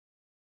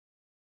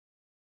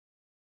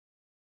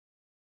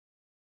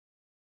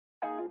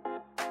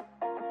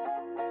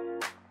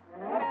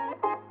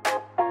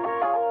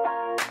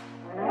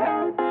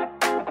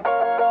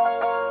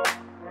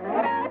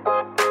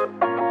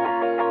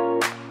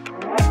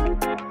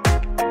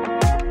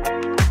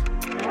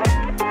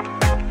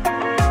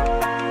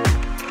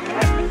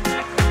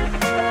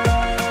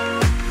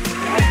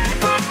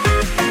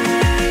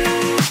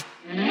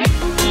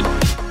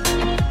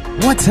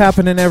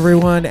happening,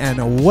 everyone,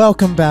 and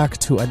welcome back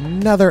to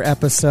another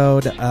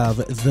episode of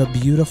The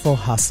Beautiful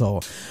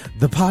Hustle,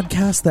 the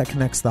podcast that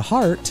connects the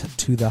heart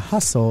to the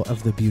hustle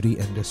of the beauty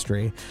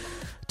industry.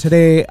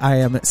 Today, I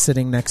am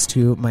sitting next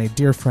to my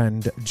dear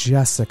friend,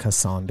 Jessica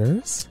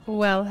Saunders.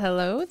 Well,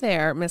 hello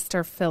there,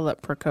 Mr.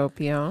 Philip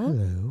Procopio.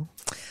 Hello.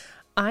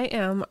 I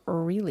am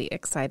really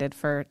excited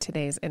for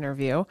today's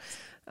interview.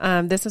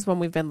 This is one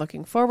we've been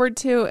looking forward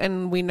to,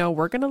 and we know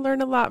we're going to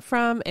learn a lot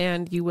from,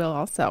 and you will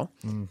also.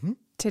 Mm-hmm.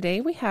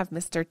 Today we have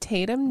Mr.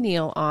 Tatum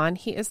Neill on.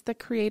 He is the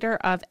creator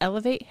of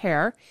Elevate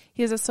Hair.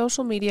 He is a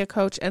social media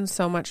coach and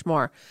so much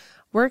more.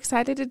 We're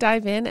excited to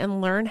dive in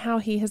and learn how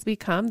he has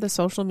become the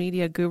social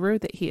media guru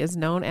that he is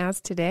known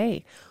as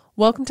today.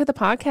 Welcome to the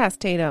podcast,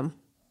 Tatum.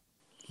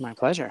 My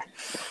pleasure.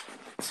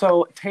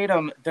 So,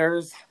 Tatum,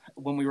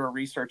 when we were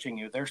researching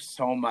you, there's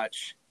so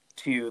much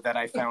to you that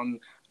I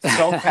found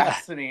so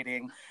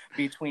fascinating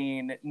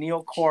between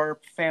Neill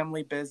Corp,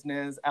 family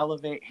business,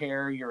 Elevate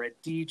Hair. You're a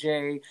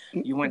DJ.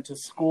 You went to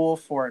school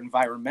for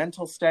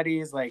environmental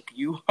studies. Like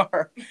you're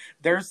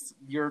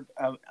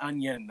an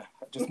onion,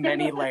 just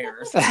many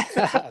layers.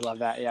 I love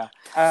that. Yeah.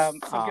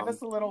 So give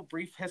us a little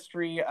brief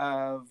history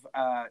of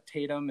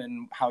Tatum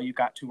and how you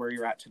got to where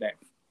you're at today.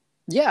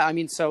 Yeah. I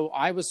mean, so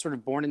I was sort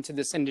of born into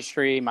this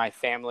industry. My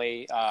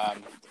family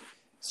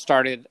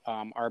started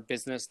our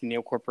business, the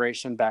Neill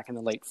Corporation, back in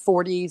the late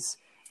 40s.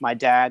 My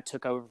dad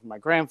took over from my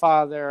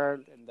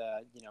grandfather in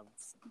the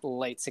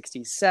late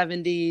 60s,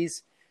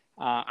 70s.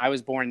 I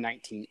was born in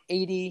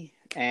 1980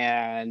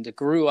 and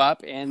grew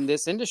up in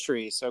this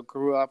industry. So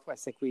I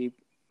think we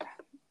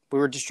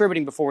were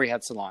distributing before we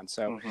had salons.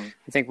 So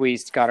I think we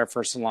got our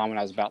first salon when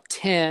I was about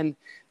 10,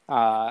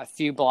 a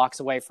few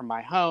blocks away from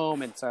my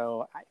home. And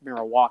so I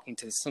remember walking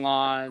to the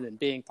salon and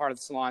being part of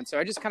the salon. So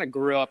I just kind of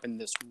grew up in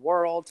this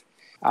world.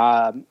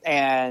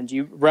 And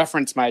you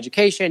referenced my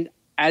education.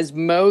 As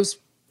most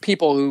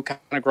people who kind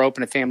of grow up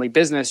in a family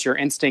business, your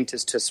instinct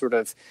is to sort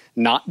of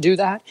not do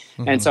that.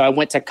 Mm-hmm. And so I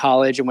went to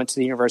college and went to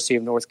the University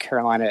of North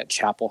Carolina at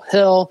Chapel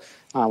Hill,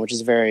 which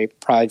is a very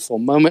prideful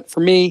moment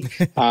for me.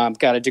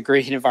 Got a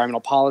degree in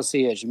environmental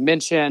policy, as you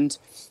mentioned.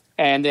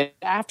 And then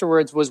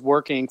afterwards was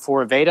working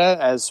for Aveda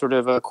as sort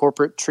of a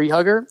corporate tree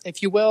hugger,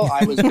 if you will.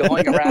 I was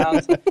going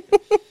around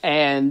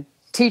and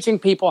teaching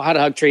people how to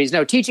hug trees.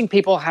 No, teaching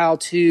people how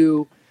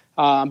to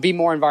be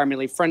more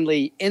environmentally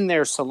friendly in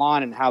their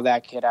salon and how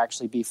that could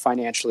actually be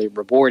financially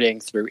rewarding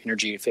through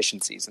energy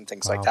efficiencies and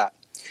things like that.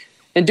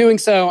 In doing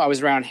so, I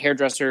was around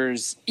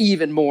hairdressers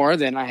even more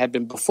than I had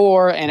been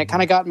before, and it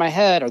kind of got in my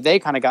head, or they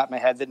kind of got in my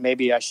head, that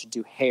maybe I should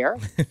do hair.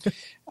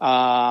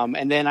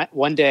 And then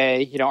one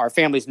day, our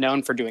family's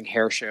known for doing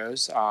hair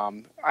shows,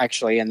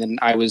 actually, and then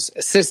I was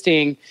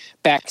assisting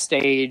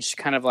backstage,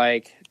 kind of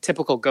like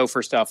typical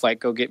gopher stuff,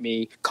 like go get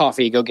me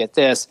coffee, go get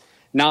this.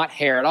 Not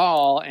hair at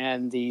all,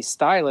 and the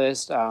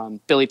stylist,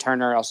 Billy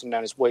Turner, also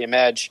known as William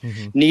Edge,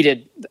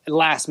 needed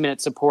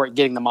last-minute support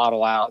getting the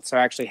model out. So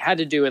I actually had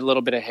to do a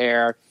little bit of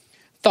hair,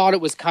 thought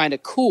it was kind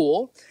of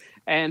cool,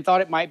 and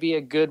thought it might be a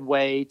good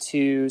way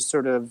to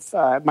sort of,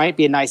 might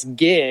be a nice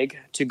gig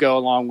to go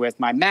along with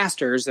my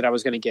master's that I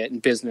was going to get in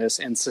business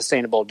and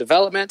sustainable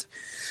development.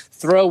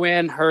 Throw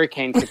in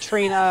Hurricane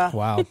Katrina.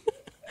 Wow.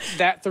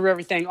 That threw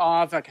everything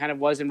off. I kind of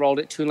was enrolled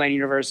at Tulane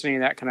University,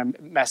 and that kind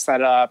of messed that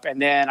up.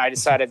 And then I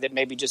decided that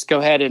maybe just go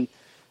ahead and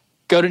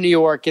go to New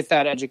York, get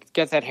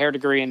that hair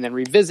degree, and then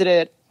revisit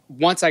it.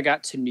 Once I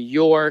got to New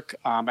York,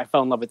 I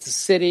fell in love with the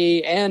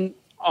city and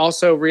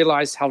also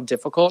realized how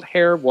difficult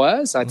hair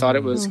was. I thought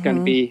it was going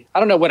to be, I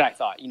don't know what I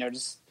thought,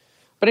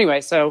 but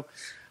anyway, so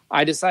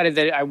I decided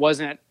that I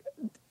wasn't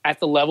at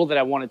the level that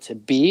I wanted to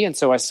be. And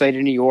so I stayed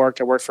in New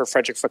York. I worked for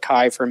Frederick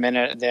Fekkai for a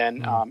minute, and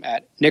then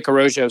at Nick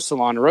Arrojo's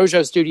Salon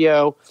Arrojo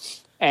Studio,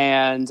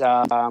 and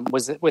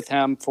was with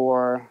him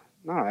for,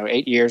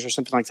 8 years or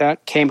something like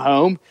that. Came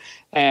home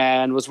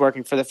and was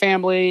working for the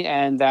family,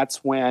 and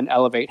that's when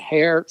Elevate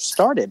Hair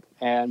started.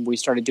 And we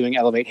started doing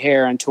Elevate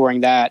Hair and touring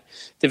that,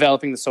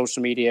 developing the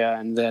social media,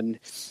 and then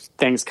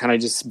things kind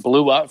of just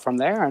blew up from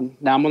there. And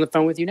now I'm on the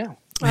phone with you now.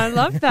 I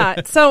love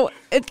that. So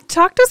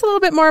talk to us a little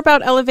bit more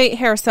about Elevate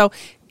Hair. So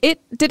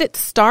did it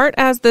start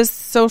as this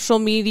social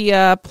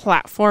media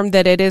platform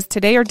that it is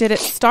today, or did it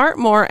start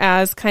more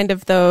as kind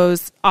of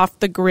those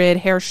off-the-grid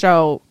hair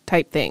show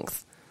type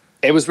things?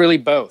 It was really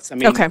both. I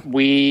mean,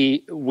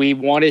 we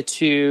wanted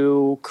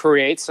to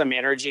create some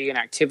energy and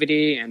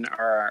activity in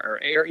our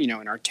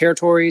in our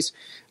territories.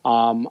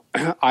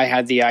 I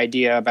had the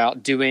idea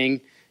about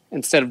doing,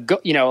 instead of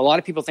a lot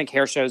of people think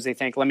hair shows, they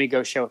think, let me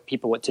go show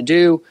people what to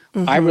do.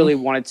 I really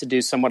wanted to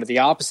do somewhat of the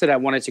opposite. I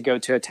wanted to go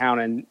to a town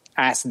and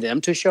ask them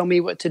to show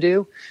me what to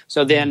do.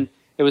 So then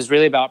it was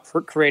really about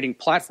creating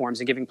platforms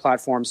and giving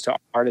platforms to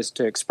artists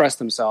to express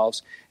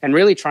themselves, and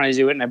really trying to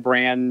do it in a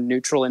brand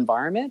neutral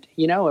environment,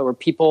 where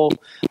people,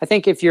 I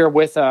think if you're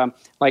with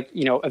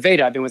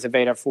Aveda, I've been with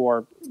Aveda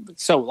for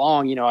so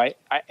long, and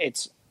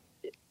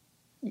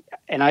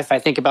if I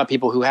think about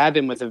people who have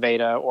been with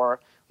Aveda or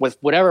with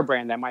whatever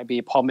brand that might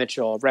be, Paul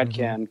Mitchell,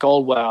 Redken,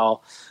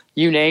 Goldwell,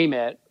 you name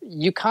it,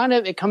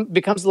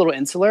 becomes a little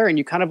insular, and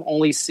you kind of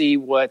only see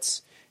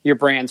what's your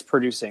brand's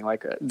producing,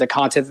 like the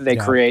content that they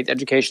create, the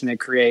education they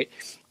create.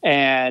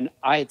 And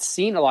I had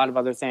seen a lot of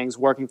other things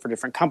working for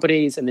different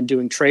companies and then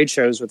doing trade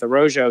shows with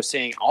Arojo,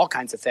 seeing all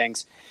kinds of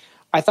things.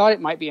 I thought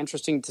it might be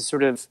interesting to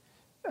sort of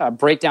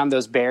break down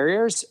those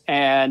barriers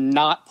and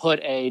not put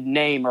a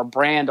name or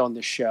brand on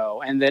the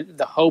show. And then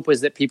the hope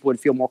was that people would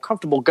feel more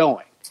comfortable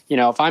going. You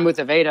know, if I'm with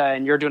Aveda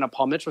and you're doing a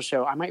Paul Mitchell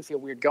show, I might feel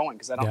weird going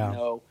because I don't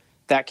know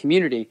that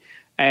community,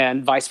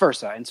 and vice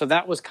versa. And so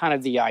that was kind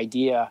of the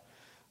idea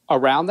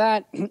around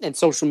that. And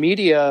social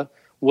media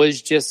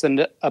was just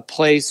a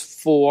place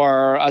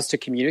for us to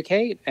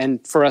communicate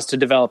and for us to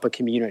develop a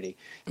community.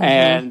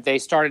 And they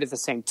started at the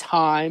same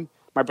time.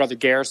 My brother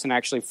Garrison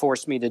actually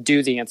forced me to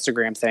do the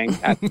Instagram thing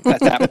at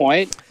that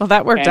point. Well,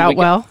 that worked out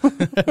well.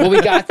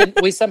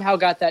 We somehow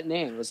got that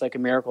name. It was like a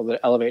miracle that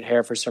Elevate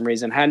Hair, for some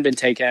reason, hadn't been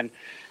taken.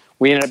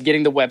 We ended up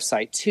getting the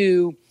website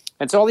too.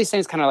 And so all these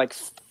things kind of like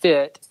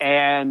fit.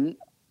 And,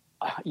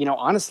 you know,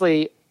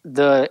 honestly,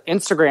 the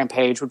Instagram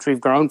page, which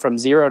we've grown from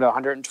 0 to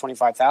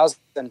 125,000,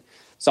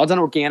 it's all done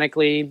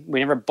organically. We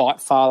never bought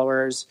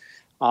followers.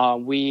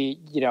 We,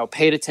 you know,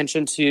 paid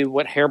attention to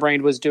what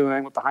Hairbrained was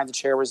doing, what Behind the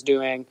Chair was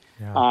doing.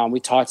 Yeah. We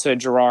talked to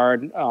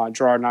Gerard.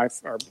 Gerard and I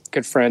are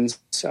good friends,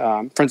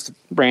 friends to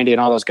Brandy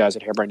and all those guys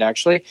at Hairbrained,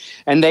 actually.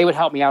 And they would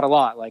help me out a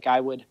lot. Like, I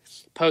would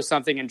post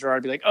something and Gerard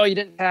would be like, oh, you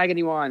didn't tag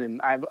anyone.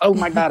 And oh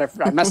my God,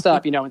 I messed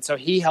up, you know. And so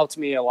he helped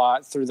me a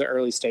lot through the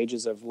early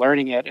stages of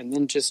learning it, and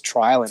then just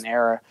trial and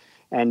error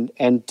and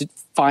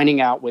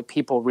finding out what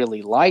people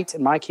really liked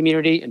in my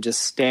community and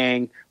just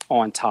staying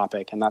on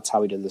topic. And that's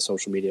how we did the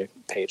social media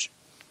page.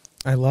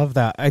 I love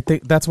that. I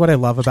think that's what I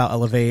love about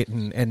Elevate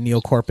and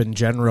Neill Corp in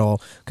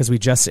general, because we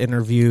just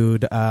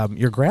interviewed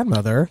your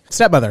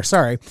stepmother,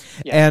 sorry.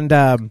 Yeah.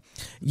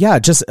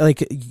 And just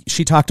like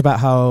she talked about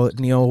how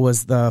Neill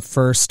was the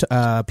first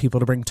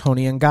people to bring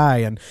Tony and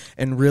Guy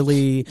and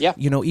really,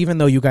 you know, even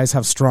though you guys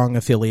have strong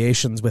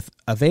affiliations with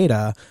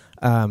Aveda,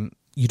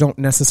 you don't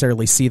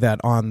necessarily see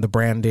that on the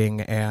branding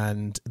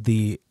and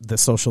the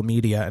social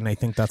media. And I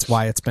think that's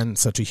why it's been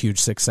such a huge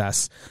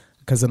success.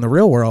 Because in the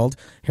real world,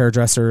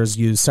 hairdressers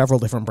use several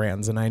different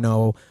brands, and I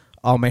know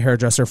all my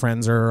hairdresser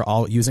friends are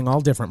all using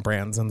all different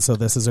brands, and so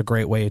this is a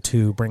great way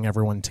to bring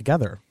everyone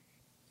together.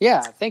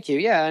 Yeah, thank you.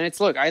 Yeah, and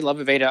look, I love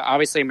Aveda.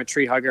 Obviously, I'm a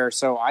tree hugger,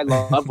 so I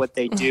love what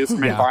they do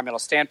from an environmental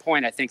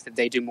standpoint. I think that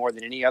they do more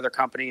than any other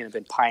company and have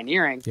been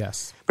pioneering.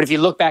 Yes. But if you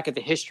look back at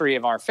the history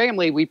of our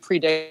family, we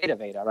predate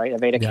Aveda, right?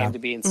 Aveda came to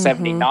be in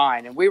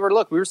 79, and we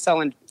were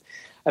selling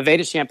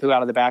Aveda shampoo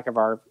out of the back of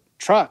our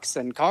trucks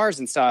and cars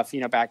and stuff,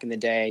 you know, back in the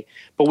day.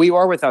 But we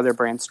were with other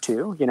brands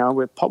too. You know,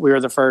 we were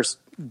the first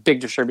big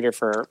distributor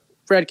for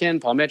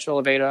Fredkin, Paul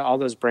Mitchell, Aveda, all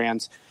those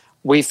brands.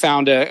 We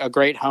found a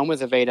great home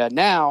with Aveda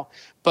now,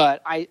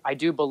 but I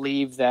do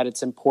believe that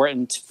it's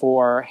important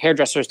for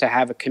hairdressers to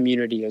have a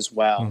community as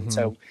well.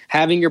 So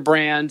having your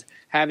brand,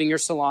 having your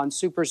salon,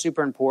 super,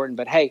 super important.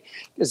 But hey,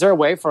 is there a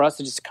way for us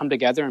to just come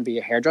together and be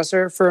a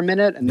hairdresser for a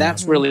minute? And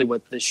that's really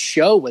what the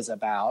show was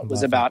about. It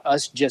was about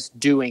us just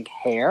doing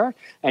hair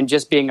and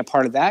just being a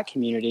part of that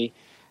community.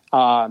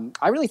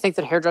 I really think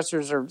that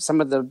hairdressers are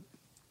some of the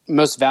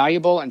most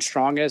valuable and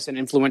strongest and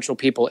influential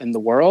people in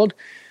the world.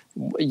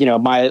 You know,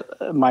 my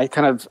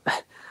kind of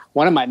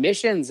one of my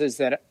missions is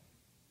that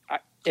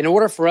in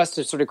order for us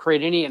to sort of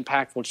create any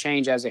impactful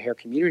change as a hair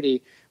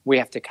community, we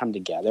have to come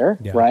together,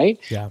 right?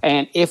 Yeah.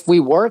 And if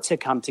we were to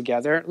come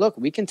together, look,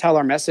 we can tell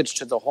our message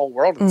to the whole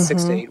world in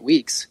 6 to 8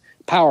 weeks.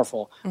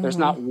 Powerful. There's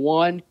not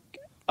one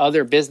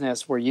other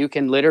business where you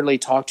can literally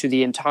talk to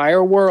the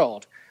entire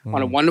world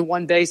on a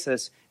one-to-one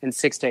basis in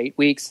 6 to 8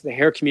 weeks. The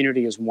hair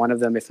community is one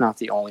of them, if not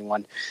the only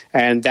one.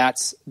 And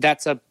that's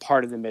a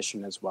part of the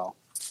mission as well.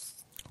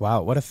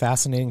 Wow, what a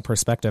fascinating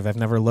perspective. I've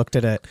never looked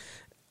at it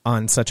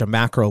on such a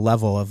macro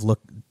level of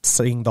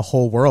seeing the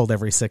whole world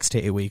every 6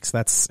 to 8 weeks.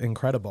 That's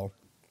incredible.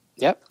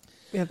 Yep.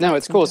 Yeah, no,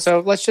 it's cool.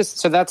 So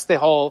that's the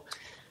whole,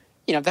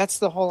 you know, that's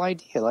the whole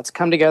idea. Let's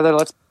come together.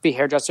 Let's be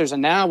hairdressers.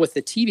 And now with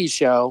the TV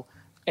show,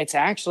 it's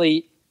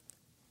actually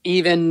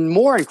even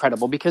more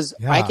incredible because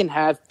I can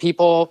have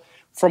people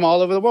from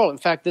all over the world. In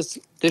fact, this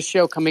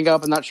show coming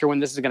up, I'm not sure when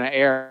this is going to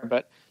air,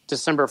 but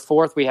December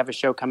 4th, we have a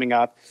show coming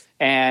up.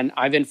 And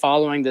I've been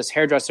following this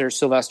hairdresser,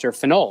 Sylvester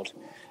Finold.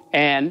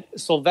 And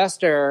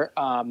Sylvester,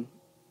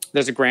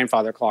 there's a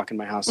grandfather clock in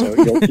my house, so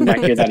you might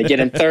hear that again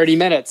in 30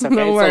 minutes. Okay,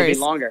 no worries.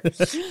 So it'll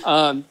be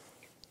longer.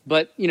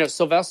 But, you know,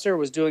 Sylvester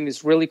was doing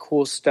this really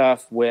cool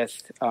stuff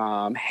with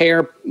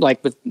hair,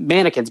 like with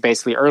mannequins,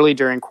 basically, early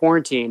during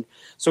quarantine.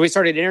 So we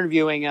started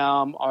interviewing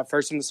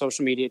first in the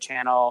social media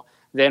channel,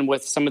 then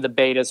with some of the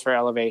betas for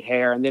Elevate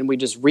Hair. And then we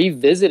just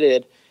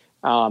revisited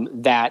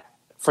that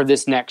for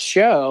this next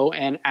show.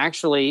 And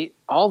actually,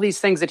 all these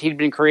things that he'd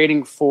been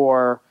creating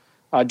for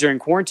during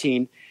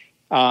quarantine,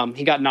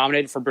 he got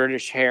nominated for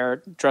British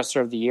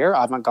Hairdresser of the Year,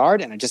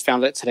 Avant-Garde, and I just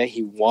found out today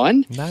he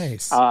won.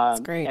 Nice.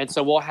 That's great. And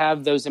so we'll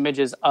have those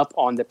images up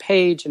on the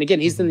page. And again,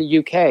 he's in the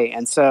UK.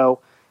 And so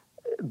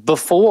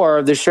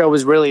before, the show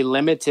was really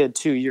limited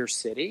to your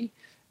city.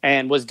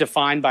 and was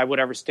defined by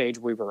whatever stage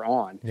we were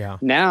on. Yeah.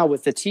 Now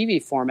with the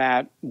TV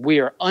format, we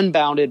are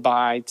unbounded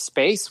by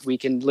space. We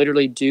can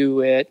literally do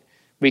it.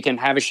 We can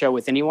have a show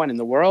with anyone in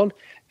the world.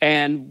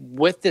 And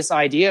with this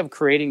idea of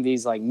creating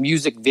these like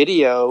music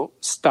video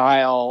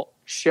style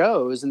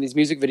shows and these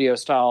music video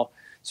style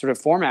sort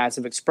of formats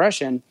of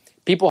expression,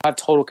 people have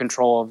total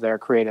control of their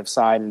creative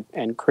side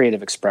and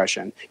creative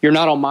expression. You're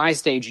not on my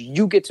stage.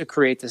 You get to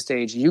create the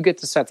stage. You get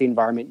to set the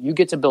environment. You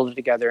get to build it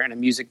together in a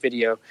music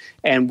video,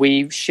 and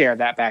we share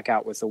that back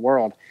out with the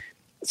world.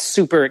 It's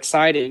super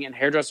exciting, and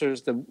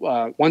hairdressers, the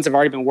ones I've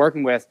already been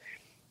working with,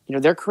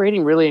 they're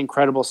creating really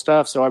incredible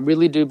stuff. So I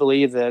really do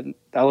believe that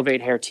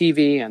Elevate Hair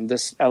TV and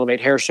this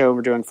Elevate Hair show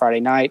we're doing Friday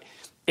night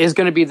is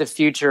going to be the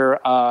future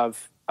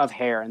of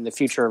hair and the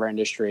future of our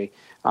industry.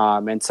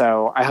 And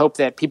so I hope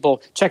that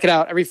people check it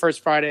out every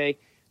first Friday.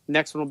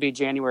 Next one will be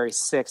January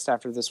 6th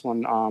after this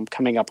one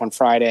coming up on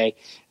Friday.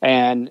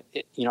 And,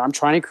 I'm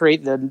trying to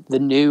create the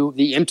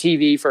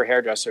MTV for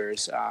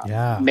hairdressers,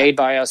 made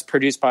by us,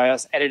 produced by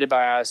us, edited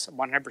by us,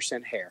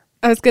 100% hair.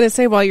 I was going to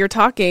say, while you're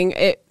talking,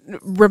 it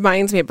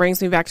brings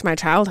me back to my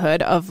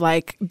childhood of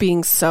like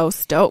being so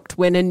stoked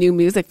when a new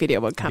music video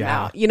would come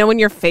out. When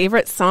your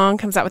favorite song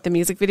comes out with the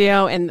music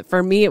video. And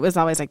for me, it was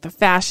always like the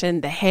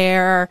fashion, the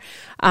hair,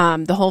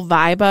 the whole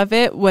vibe of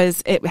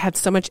it had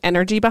so much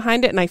energy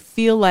behind it. And I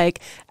feel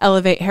like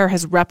Elevate Hair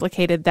has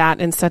replicated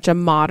that in such a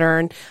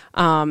modern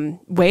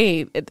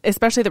way,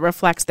 especially that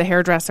reflects the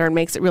hairdresser and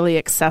makes it really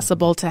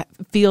accessible to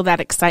feel that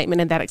excitement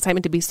and that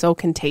excitement to be so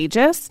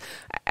contagious.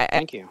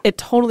 Thank you. It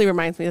totally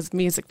reminds me of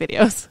music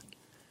videos.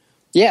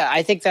 Yeah,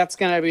 I think that's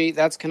gonna be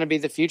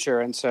the future,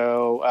 and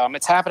so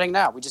it's happening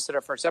now. We just did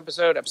our first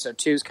episode. Episode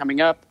 2 is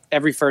coming up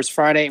every first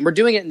Friday, and we're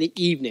doing it in the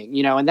evening.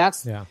 And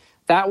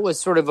that was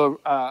sort of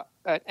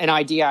an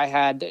idea I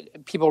had.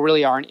 People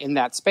really aren't in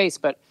that space,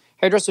 but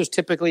hairdressers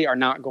typically are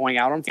not going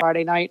out on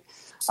Friday night.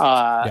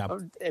 I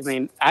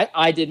mean,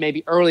 I did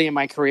maybe early in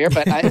my career,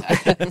 but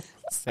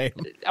Same.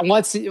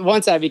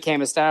 once I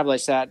became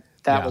established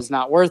that was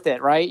not worth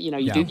it, right?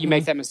 You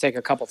make that mistake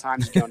a couple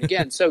times again and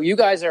again. So you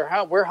guys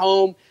we're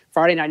home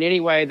Friday night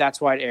anyway.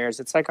 That's why it airs.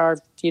 It's like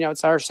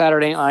it's our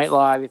Saturday Night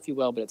Live, if you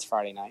will, but it's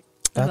Friday night.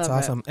 That's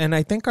awesome. And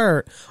I think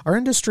our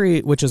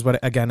industry, which is what,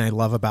 again, I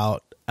love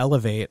about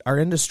Elevate, our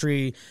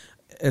industry,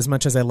 as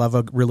much as I love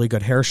a really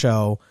good hair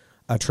show,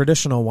 a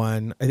traditional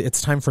one,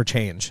 it's time for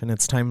change, and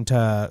it's time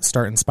to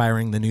start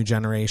inspiring the new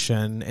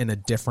generation in a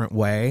different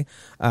way.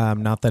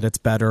 Not that it's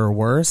better or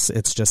worse,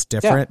 it's just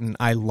different, and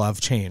I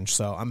love change.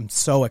 So I'm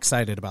so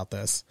excited about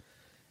this.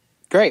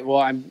 Great.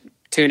 Well, I'm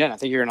tuned in. I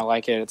think you're going to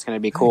like it. It's going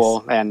to be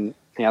cool, and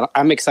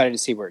I'm excited to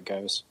see where it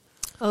goes.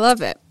 I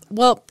love it.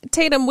 Well,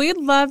 Tatum, we'd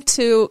love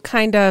to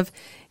kind of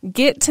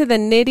get to the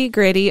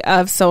nitty-gritty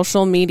of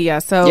social media.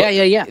 So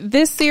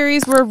this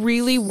series, we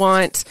really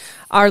want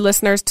our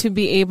listeners to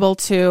be able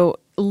to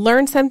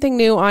learn something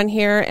new on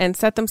here and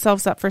set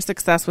themselves up for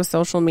success with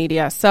social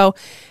media. So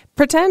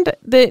pretend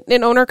that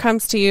an owner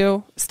comes to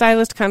you,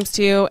 stylist comes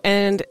to you,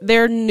 and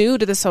they're new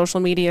to the social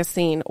media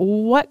scene.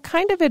 What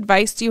kind of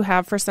advice do you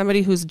have for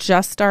somebody who's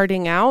just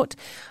starting out?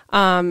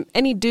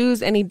 Any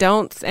do's, any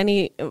don'ts,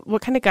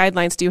 what kind of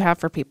guidelines do you have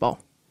for people?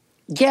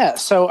 Yeah,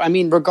 so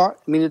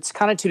it's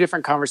kind of two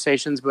different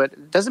conversations, but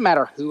it doesn't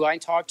matter who I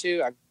talk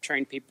to. I've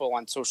trained people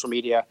on social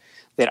media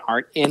that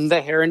aren't in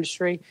the hair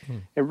industry.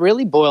 It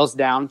really boils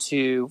down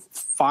to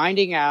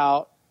finding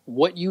out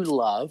what you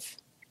love,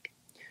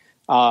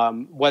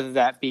 whether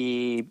that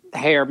be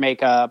hair,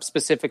 makeup,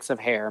 specifics of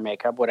hair,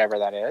 makeup, whatever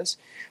that is.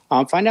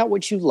 Find out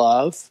what you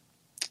love,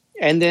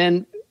 and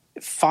then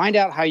find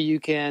out how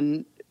you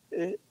can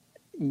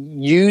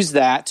use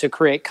that to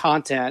create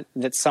content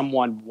that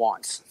someone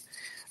wants.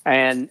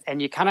 And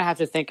you kind of have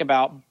to think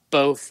about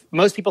both.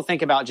 Most people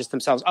think about just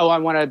themselves. Oh, I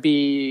want to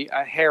be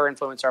a hair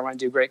influencer. I want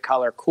to do great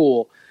color.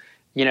 Cool.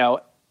 And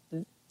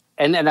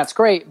that's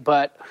great.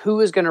 But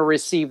who is going to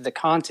receive the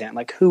content?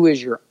 Like, who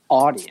is your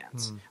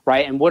audience,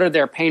 right? And what are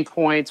their pain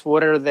points? What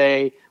do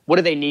they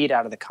need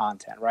out of the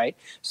content, right?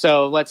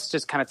 So let's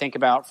just kind of think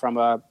about from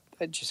a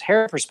just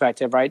hair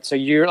perspective, right? So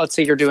let's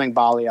say you're doing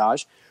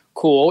balayage.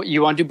 Cool.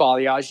 You want to do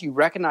balayage. You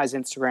recognize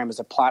Instagram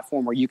as a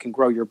platform where you can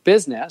grow your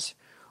business,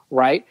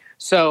 right?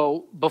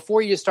 So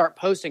before you start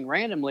posting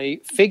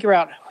randomly, figure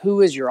out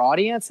who is your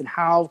audience and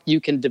how you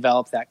can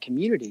develop that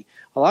community.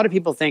 A lot of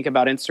people think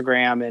about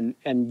Instagram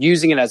and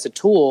using it as a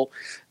tool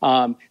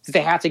that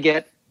they have to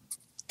get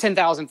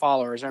 10,000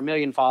 followers or 1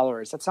 million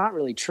followers. That's not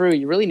really true.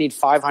 You really need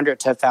 500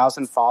 to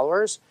 1,000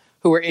 followers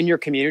who are in your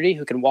community,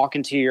 who can walk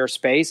into your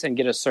space and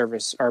get a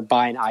service or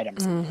buy an item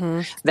from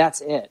you. That's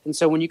it. And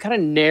so when you kind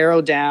of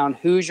narrow down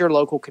who's your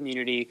local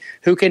community,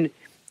 who can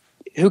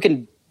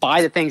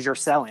buy the things you're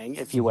selling,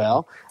 if you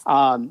will,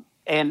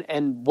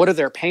 and what are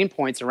their pain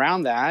points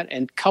around that,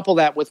 and couple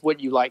that with what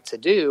you like to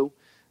do,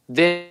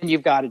 then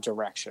you've got a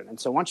direction. And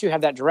so once you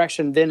have that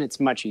direction, then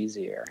it's much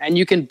easier. And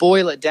you can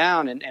boil it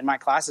down. And in my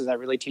classes, I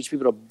really teach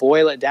people to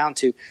boil it down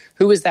to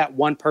who is that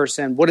one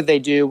person? What do they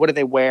do? What do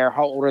they wear?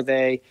 How old are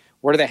they?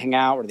 Where do they hang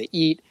out? Where do they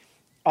eat?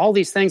 all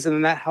these things, and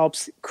then that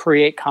helps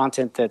create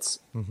content that's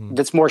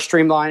more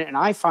streamlined. And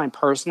I find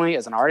personally,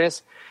 as an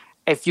artist,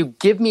 if you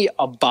give me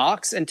a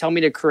box and tell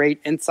me to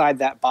create inside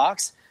that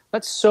box,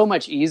 that's so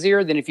much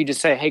easier than if you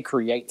just say, hey,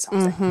 create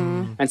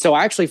something. And so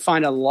I actually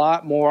find a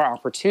lot more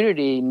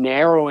opportunity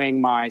narrowing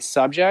my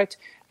subject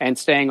and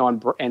staying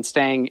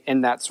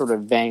in that sort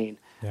of vein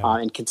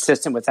and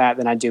consistent with that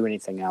than I do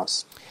anything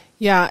else.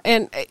 Yeah,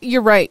 and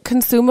you're right.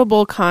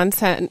 Consumable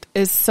content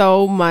is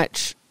so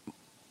much,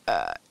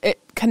 it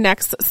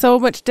connects so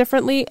much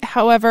differently.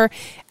 However,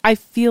 I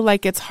feel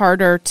like it's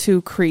harder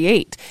to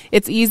create.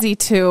 It's easy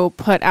to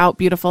put out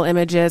beautiful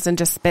images and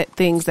just spit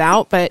things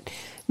out, but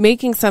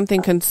making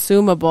something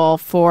consumable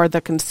for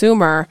the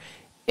consumer,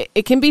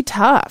 it can be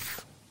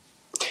tough.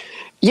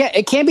 Yeah,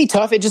 it can be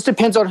tough. It just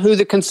depends on who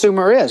the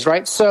consumer is,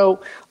 right?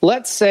 So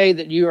let's say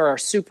that you are a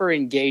super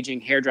engaging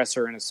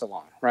hairdresser in a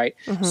salon, right?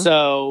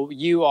 So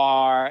you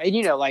are, and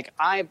like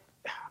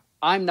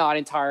I'm not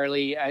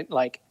entirely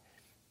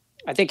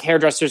I think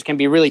hairdressers can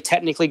be really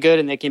technically good,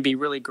 and they can be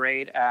really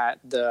great at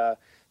the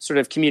sort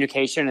of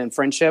communication and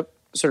friendship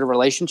sort of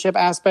relationship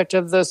aspect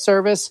of the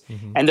service.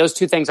 And those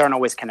two things aren't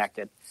always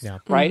connected,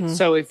 right?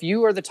 So if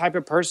you are the type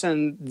of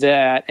person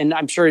that, and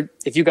I'm sure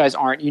if you guys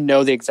aren't,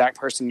 the exact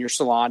person in your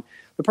salon,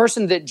 the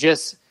person that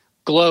just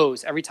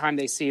glows every time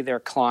they see their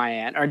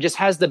client or just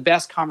has the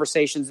best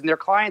conversations, and their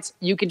clients,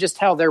 you can just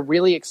tell they're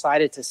really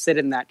excited to sit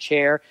in that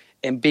chair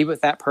and be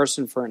with that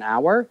person for an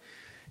hour.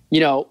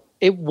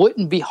 It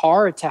wouldn't be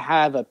hard to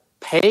have a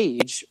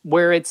page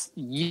where it's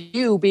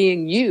you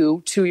being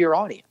you to your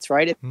audience,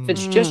 right? If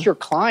it's just your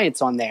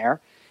clients on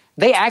there,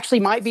 they actually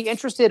might be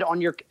interested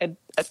on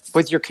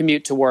with your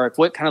commute to work,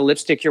 what kind of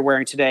lipstick you're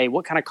wearing today,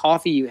 what kind of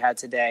coffee you had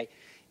today.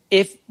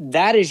 If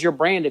that is your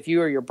brand, if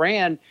you are your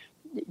brand,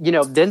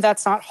 then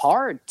that's not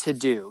hard to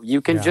do. You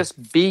can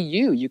just be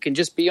you. You can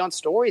just be on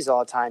stories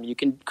all the time. You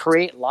can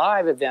create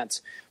live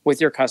events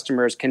with your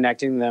customers,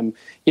 connecting them.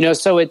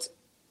 So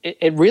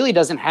it really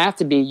doesn't have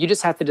to be. You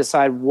just have to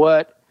decide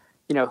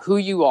who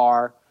you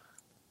are,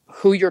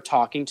 who you're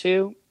talking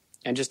to,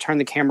 and just turn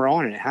the camera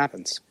on and it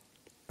happens.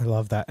 I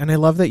love that. And I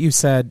love that you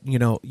said, you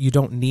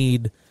don't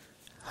need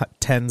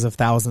tens of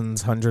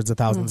thousands, hundreds of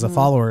thousands of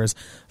followers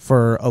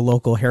for a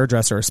local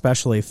hairdresser,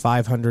 especially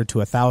 500 to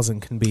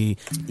 1,000 can be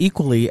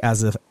equally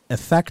as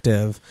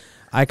effective.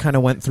 I kind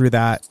of went through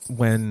that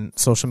when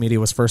social media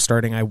was first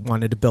starting. I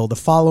wanted to build a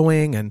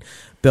following and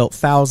built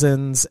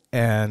thousands,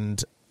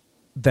 and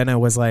then I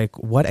was like,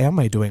 what am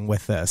I doing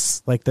with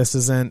this? Like, this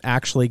isn't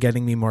actually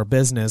getting me more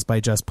business by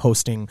just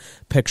posting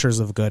pictures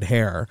of good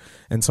hair.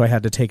 And so I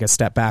had to take a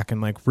step back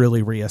and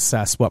really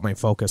reassess what my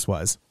focus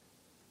was.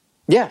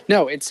 Yeah,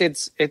 no, it's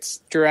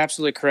you're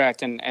absolutely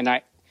correct. And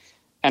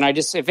I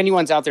just, if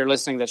anyone's out there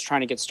listening that's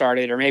trying to get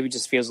started or maybe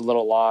just feels a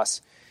little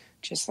lost,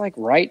 just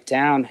write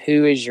down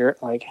who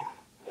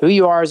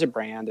you are as a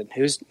brand and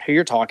who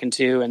you're talking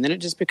to. And then it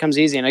just becomes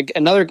easy.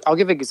 And I'll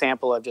give an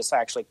example of just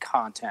actually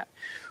content.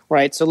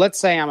 Right. So let's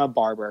say I'm a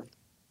barber.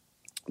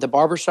 The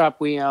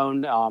barbershop we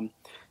own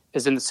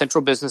is in the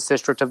Central Business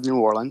District of New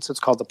Orleans. It's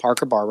called the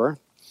Parker Barber,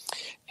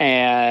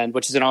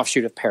 which is an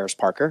offshoot of Paris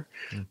Parker.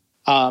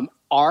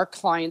 Our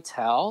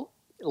clientele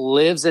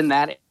lives in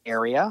that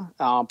area,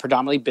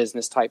 predominantly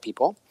business type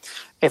people.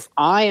 If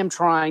I am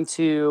trying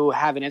to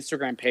have an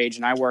Instagram page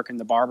and I work in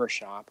the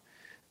barbershop,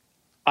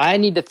 I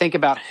need to think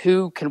about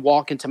who can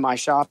walk into my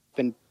shop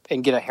and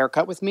get a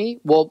haircut with me.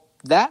 Well,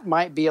 that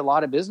might be a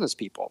lot of business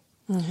people.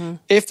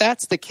 If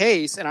that's the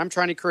case, and I'm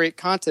trying to create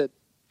content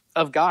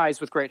of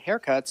guys with great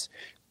haircuts,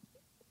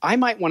 I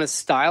might want to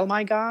style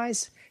my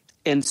guys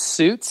in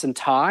suits and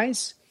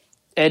ties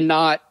and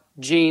not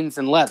jeans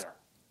and leather.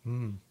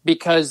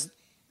 Because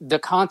the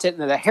content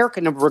and the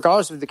haircut,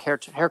 regardless of the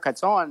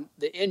haircuts on,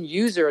 the end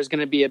user is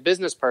going to be a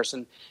business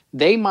person.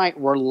 They might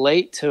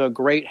relate to a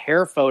great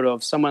hair photo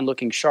of someone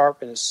looking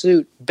sharp in a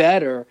suit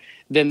better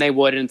than they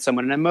would in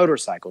someone in a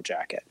motorcycle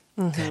jacket.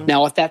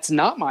 Now, if that's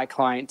not my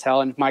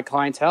clientele, and if my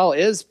clientele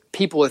is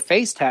people with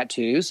face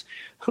tattoos,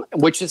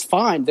 which is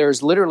fine,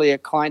 there's literally a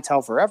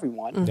clientele for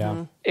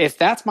everyone. If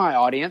that's my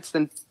audience,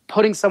 then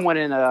putting someone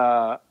in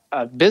a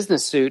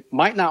business suit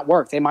might not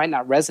work. They might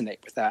not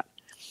resonate with that.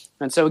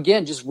 And so,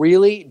 again, just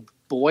really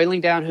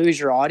boiling down who's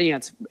your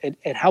audience,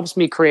 it helps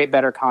me create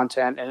better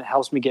content, and it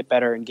helps me get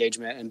better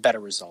engagement and better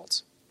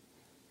results.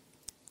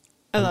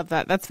 I love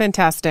that. That's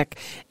fantastic.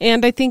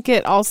 And I think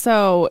it's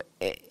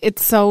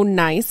so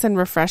nice and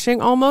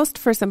refreshing almost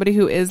for somebody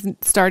who is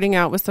starting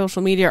out with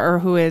social media or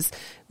who is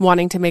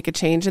wanting to make a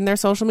change in their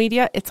social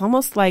media. It's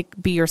almost like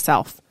be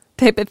yourself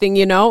type of thing,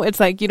 It's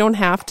like you don't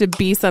have to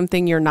be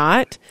something you're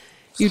not.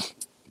 You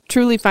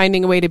truly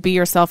finding a way to be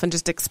yourself and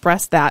just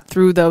express that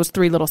through those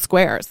 3 little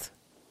squares.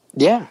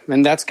 Yeah.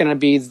 And that's going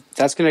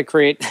to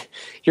create,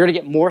 you're going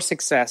to get more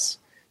success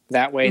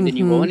that way than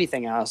you will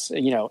anything else.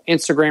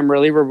 Instagram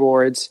really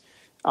rewards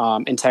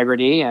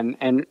integrity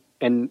and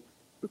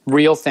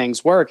real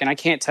things work. And I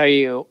can't tell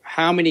you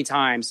how many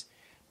times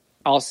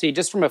I'll see,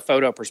 just from a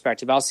photo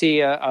perspective, I'll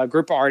see a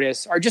group of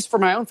artists, or just for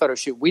my own photo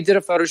shoot. We did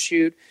a photo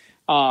shoot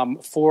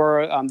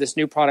for this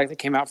new product that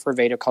came out for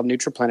Aveda called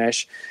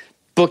Nutriplenish.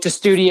 Booked a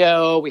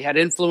studio. We had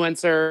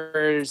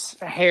influencers,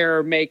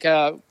 hair,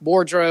 makeup,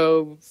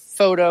 wardrobe,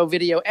 photo,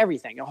 video,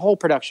 everything, a whole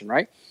production,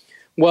 right?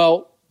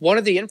 Well, one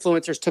of the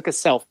influencers took a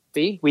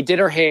selfie. We did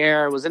her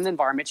hair. It was in the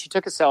environment. She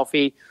took a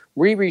selfie.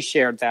 We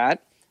reshared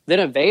that. Then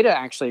Aveda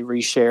actually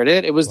reshared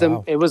it. It was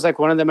it was like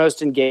one of the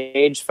most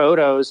engaged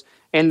photos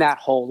in that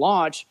whole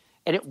launch.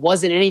 And it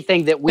wasn't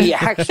anything that we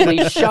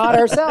actually shot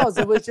ourselves.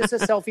 It was just a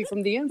selfie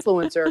from the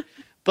influencer.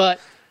 But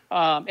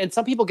and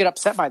some people get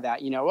upset by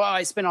that.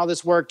 I spent all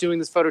this work doing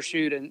this photo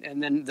shoot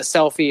and then the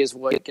selfie is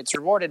what gets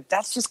rewarded.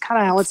 That's just kind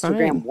of how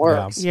Instagram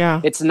works.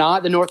 Yeah. It's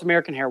not the North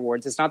American Hair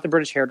Awards. It's not the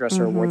British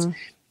Hairdresser Awards.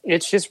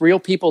 It's just real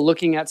people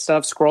looking at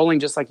stuff, scrolling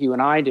just like you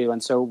and I do.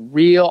 And so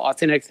real,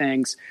 authentic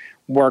things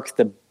work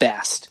the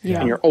best. Yeah.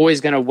 And you're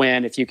always going to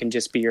win if you can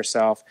just be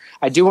yourself.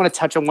 I do want to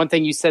touch on one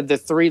thing you said, the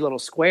 3 little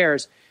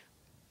squares.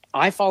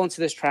 I fall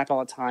into this trap all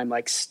the time.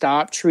 Like,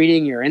 stop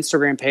treating your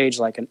Instagram page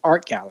like an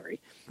art gallery.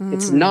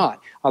 It's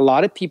not. A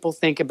lot of people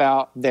think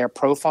about their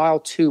profile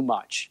too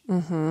much.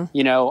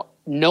 No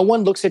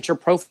one looks at your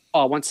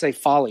profile once they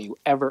follow you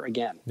ever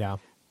again. Yeah.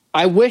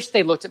 I wish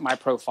they looked at my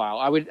profile.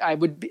 I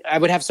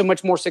would have so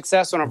much more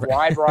success on a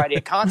wide variety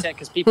of content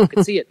because people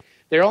could see it.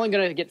 They're only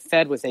going to get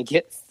fed what they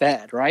get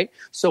fed, right?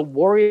 So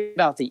worry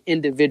about the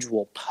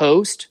individual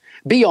post.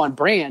 Be on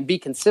brand, be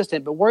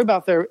consistent, but worry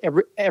about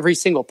every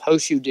single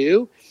post you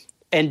do,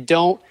 and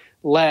don't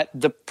let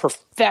the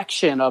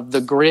perfection of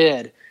the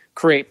grid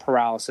create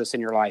paralysis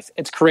in your life.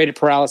 It's created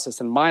paralysis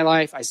in my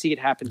life. I see it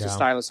happen to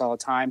stylists all the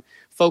time.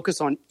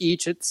 Focus on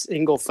each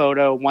single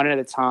photo, one at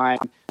a time.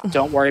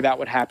 Don't worry about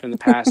what happened in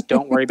the past.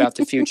 Don't worry about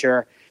the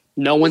future.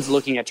 No one's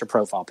looking at your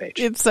profile page.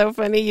 It's so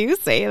funny you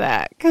say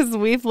that, because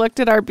we've looked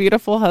at our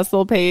Beautiful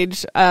Hustle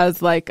page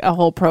as like a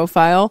whole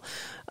profile.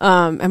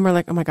 And we're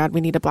like, oh my God,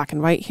 we need a black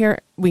and white here.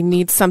 We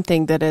need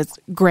something that is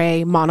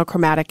gray,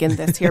 monochromatic in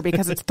this here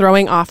because it's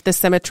throwing off the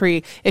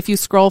symmetry. If you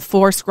scroll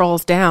 4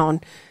 scrolls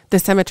down, the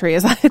symmetry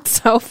is,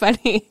 it's so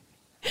funny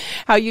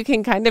how you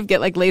can kind of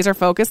get like laser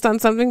focused on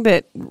something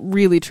that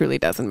really truly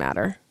doesn't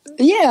matter.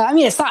 Yeah, I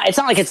mean, it's not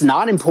like it's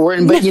not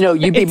important, but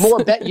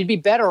you'd be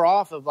better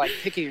off of like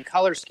picking a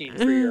color scheme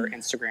for your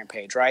Instagram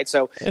page, right?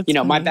 So,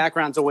 my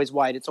background's always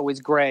white, it's always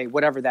gray,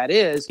 whatever that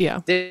is.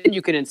 Yeah. Then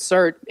you can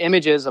insert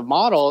images of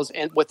models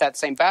and with that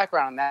same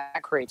background, and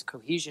that creates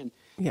cohesion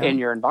in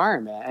your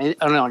environment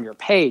and on your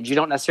page. You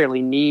don't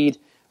necessarily need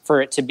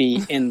for it to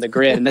be in the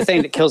grid. And the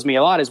thing that kills me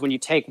a lot is when you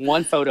take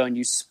one photo and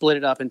you split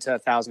it up into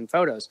 1,000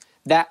 photos.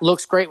 That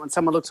looks great when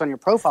someone looks on your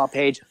profile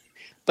page.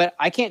 But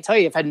I can't tell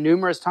you, I've had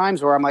numerous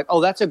times where I'm like,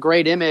 oh, that's a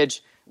great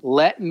image.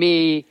 Let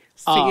me,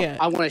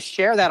 I want to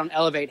share that on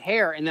Elevate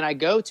Hair. And then I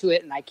go to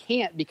it and I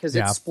can't because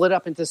it's split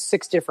up into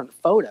 6 different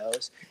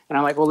photos. And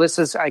I'm like, well,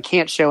 I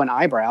can't show an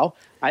eyebrow.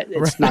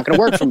 It's not going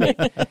to work for me.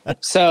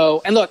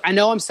 So, and look, I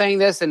know I'm saying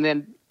this and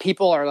then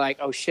people are like,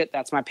 oh shit,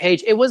 that's my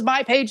page. It was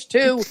my page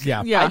too.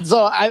 Yeah.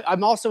 So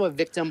I'm also a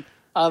victim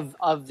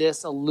of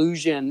this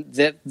illusion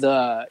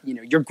that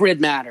your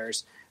grid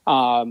matters.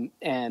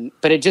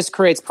 But it just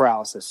creates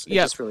paralysis. It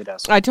just really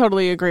does. I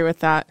totally agree with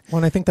that. Well,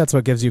 and I think that's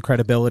what gives you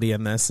credibility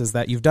in this is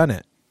that you've done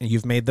it.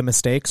 You've made the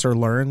mistakes or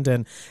learned,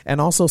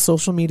 and also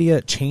social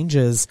media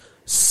changes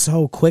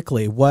so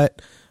quickly.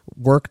 What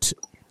worked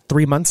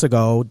 3 months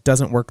ago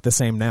doesn't work the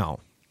same now.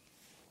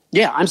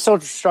 Yeah, I'm still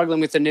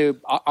struggling with the new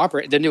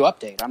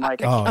update. I'm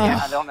like,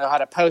 I don't know how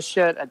to post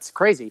shit. It's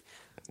crazy.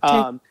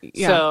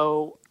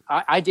 So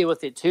I deal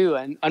with it too.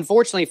 And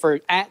unfortunately for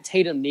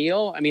 @Tatum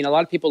Neill, I mean, a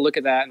lot of people look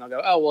at that and they'll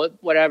go, oh, well,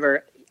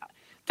 whatever.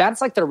 That's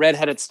like the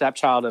redheaded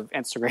stepchild of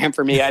Instagram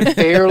for me. I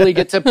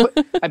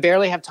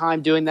barely have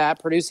time doing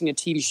that. Producing a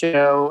TV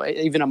show,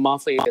 even a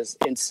monthly, is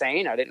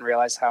insane. I didn't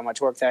realize how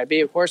much work that'd be,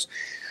 of course.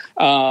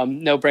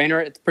 No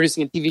brainer.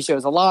 Producing a TV show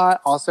is a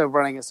lot. Also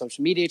running a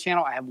social media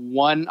channel. I have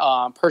one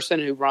person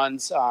who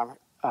runs,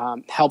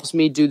 helps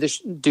me do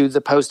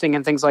the posting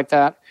and things like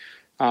that.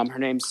 Her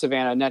name's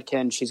Savannah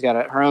Netkin. She's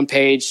got her own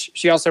page.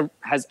 She also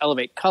has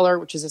Elevate Color,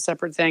 which is a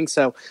separate thing.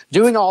 So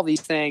doing all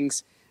these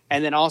things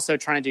and then also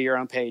trying to do your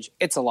own page,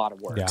 it's a lot of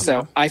work. Yeah.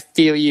 So I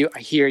feel you. I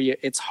hear you.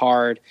 It's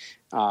hard.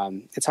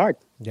 It's hard.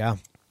 Yeah.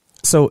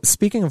 So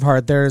speaking of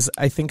hard,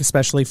 I think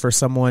especially for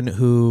someone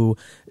who,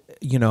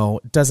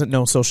 doesn't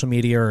know social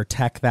media or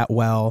tech that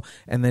well,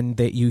 and then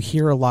that you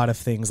hear a lot of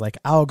things like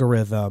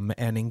algorithm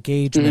and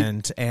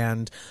engagement,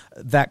 and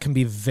that can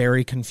be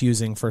very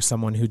confusing for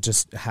someone who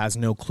just has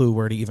no clue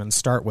where to even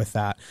start with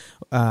that.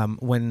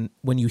 When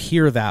you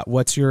hear that,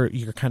 what's your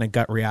kind of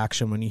gut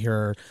reaction when you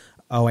hear,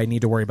 oh, I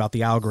need to worry about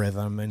the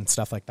algorithm and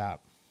stuff like that?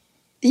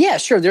 Yeah,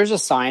 sure. There's a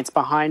science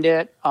behind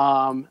it.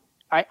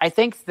 I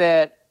think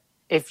that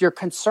if you're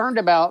concerned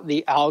about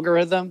the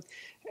algorithm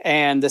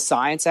and the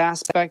science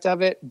aspect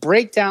of it,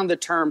 break down the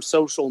term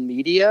social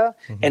media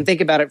and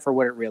think about it for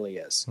what it really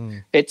is.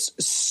 It's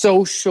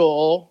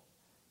social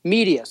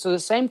media. So the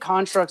same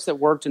constructs that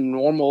worked in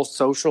normal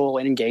social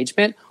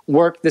engagement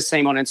work the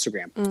same on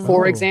Instagram.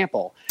 For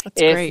example,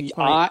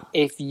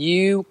 if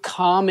you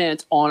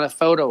comment on a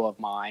photo of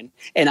mine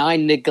and I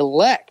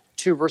neglect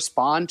to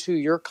respond to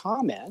your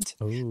comment.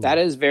 Ooh. That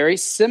is very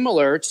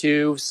similar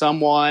to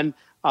someone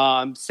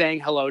saying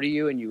hello to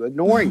you and you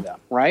ignoring them,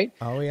 right?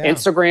 Oh, yeah.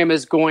 Instagram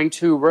is going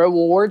to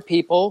reward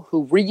people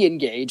who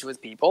re-engage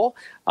with people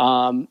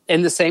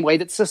in the same way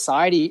that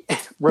society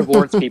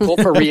rewards people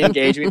for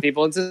re-engaging with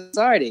people in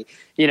society.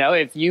 You know,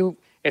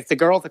 if the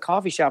girl at the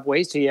coffee shop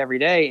waves to you every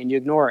day and you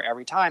ignore her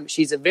every time,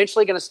 she's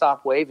eventually going to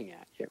stop waving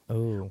at you,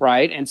 Ooh.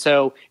 right? And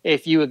so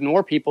if you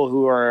ignore people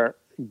who are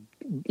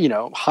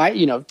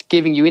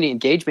giving you any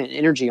engagement and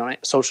energy on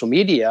social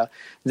media,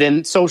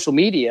 then social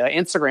media,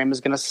 Instagram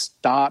is going to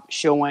stop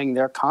showing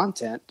their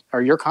content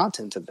or your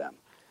content to them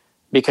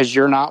because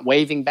you're not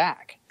waving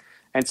back.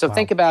 And so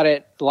think about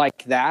it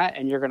like that,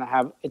 and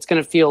it's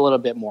going to feel a little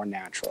bit more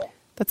natural.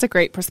 That's a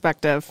great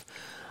perspective.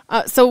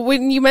 So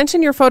when you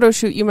mentioned your photo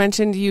shoot, you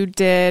mentioned you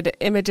did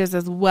images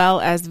as well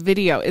as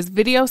video. Is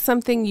video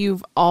something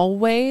you've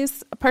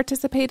always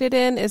participated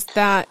in?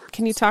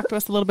 Can you talk to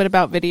us a little bit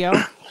about video?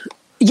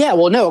 Yeah,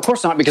 well, no, of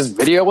course not, because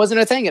video wasn't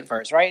a thing at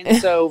first, right? And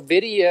so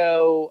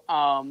video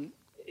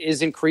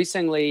is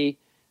increasingly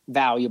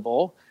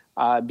valuable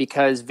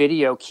because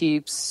video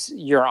keeps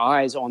your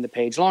eyes on the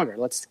page longer.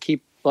 Let's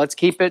keep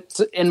it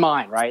in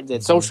mind, right?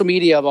 That social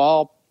media of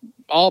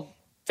all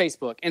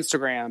Facebook,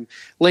 Instagram,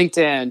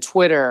 LinkedIn,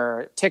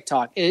 Twitter,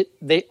 TikTok,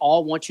 they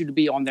all want you to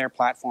be on their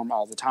platform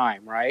all the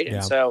time, right? Yeah.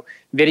 And so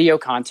video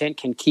content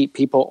can keep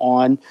people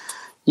on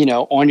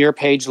your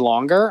page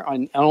longer,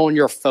 on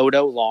your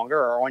photo longer,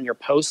 or on your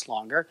post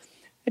longer.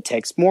 It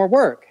takes more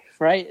work,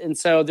 right? And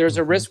so there's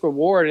a risk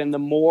reward, and the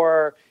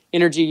more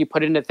energy you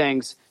put into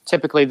things,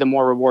 typically the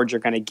more reward you're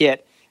going to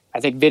get.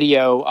 I think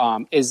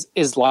video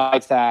is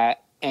like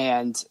that,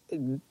 and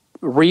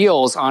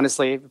Reels,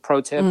 honestly,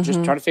 pro tip,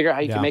 just try to figure out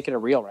how you can make it a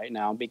reel right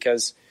now,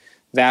 because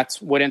that's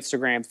what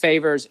Instagram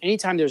favors.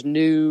 Anytime there's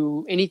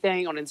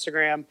anything on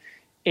Instagram,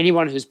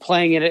 anyone who's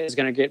playing in it is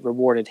going to get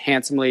rewarded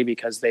handsomely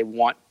because they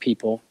want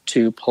people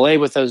to play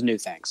with those new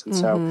things. And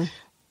so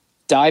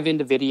dive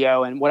into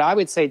video. And what I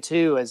would say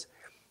too is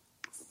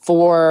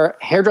for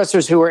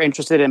hairdressers who are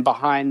interested in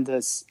behind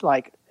this,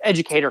 like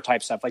educator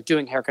type stuff, like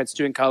doing haircuts,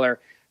 doing color,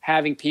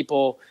 having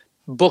people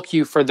book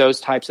you for those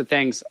types of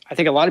things. I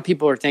think a lot of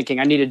people are thinking,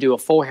 I need to do a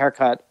full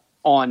haircut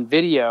on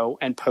video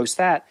and post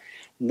that.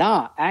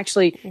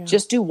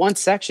 Just do one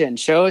section.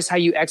 Show us how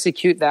you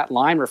execute that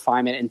line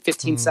refinement in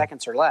 15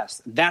 seconds or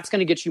less. That's going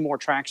to get you more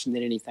traction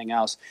than anything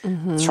else.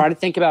 Try to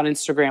think about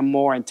Instagram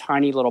more in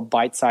tiny little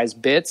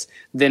bite-sized bits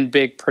than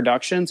big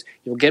productions.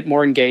 You'll get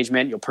more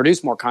engagement. You'll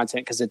produce more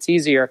content because it's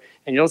easier,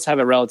 and you'll just have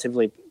a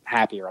relatively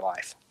happier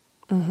life.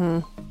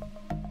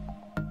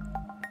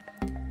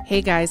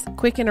 Hey guys,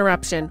 quick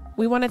interruption.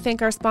 We want to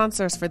thank our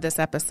sponsors for this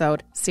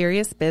episode,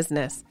 Serious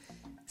Business.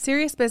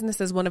 Serious Business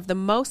is one of the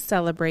most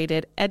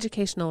celebrated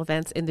educational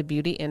events in the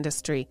beauty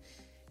industry.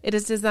 It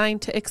is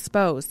designed to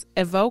expose,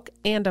 evoke,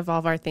 and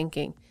evolve our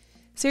thinking.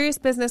 Serious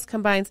Business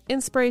combines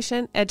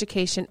inspiration,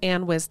 education,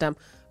 and wisdom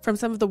from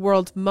some of the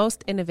world's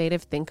most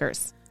innovative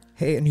thinkers.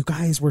 Hey, and you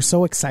guys, we're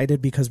so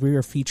excited because we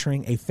are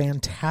featuring a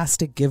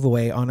fantastic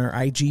giveaway on our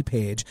IG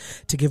page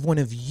to give one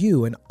of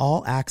you an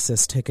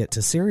all-access ticket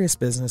to Serious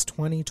Business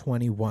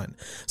 2021.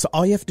 So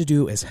all you have to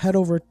do is head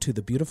over to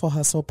the Beautiful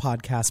Hustle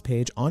podcast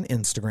page on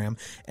Instagram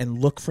and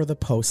look for the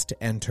post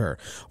to enter.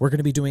 We're going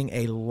to be doing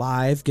a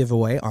live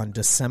giveaway on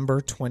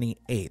December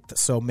 28th,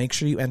 so make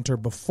sure you enter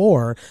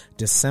before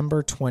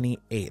December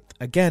 28th.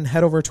 Again,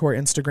 head over to our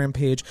Instagram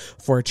page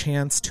for a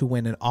chance to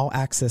win an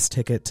all-access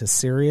ticket to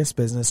Serious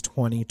Business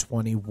 2021.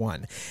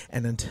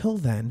 And until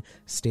then,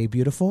 stay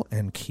beautiful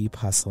and keep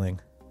hustling.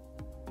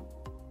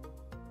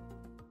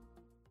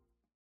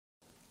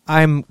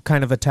 I'm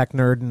kind of a tech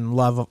nerd and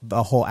love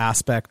the whole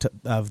aspect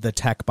of the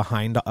tech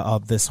behind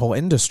of this whole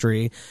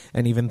industry,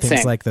 and even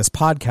things like this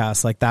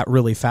podcast. Like, that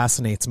really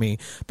fascinates me.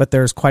 But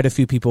there's quite a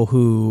few people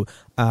who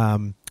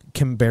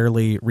can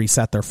barely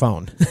reset their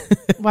phone.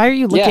 Why are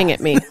you looking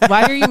at me?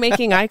 Why are you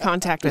making eye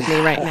contact with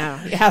me right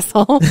now, you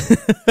asshole?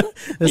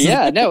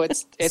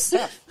 It's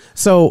tough.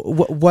 So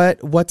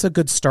what's a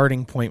good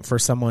starting point for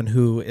someone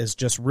who is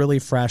just really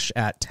fresh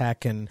at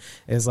tech and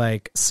is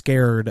like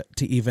scared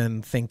to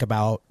even think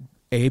about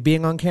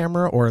being on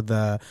camera or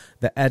the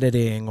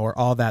editing or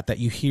all that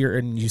you hear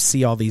and you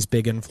see all these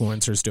big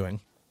influencers doing?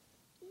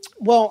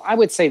 Well, I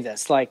would say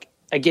this, like,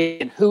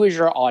 again, who is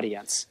your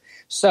audience?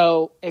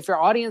 So if your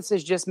audience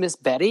is just Miss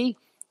Betty,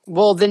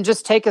 well, then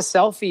just take a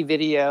selfie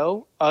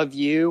video of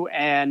you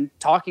and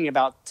talking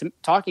about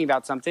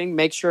something.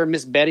 Make sure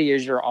Miss Betty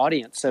is your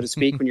audience, so to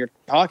speak, when you're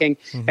talking,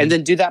 and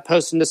then do that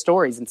post into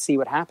stories and see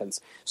what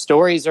happens.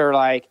 Stories are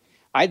like,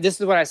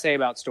 this is what I say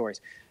about stories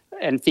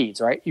and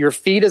feeds, right? Your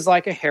feed is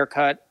like a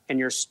haircut and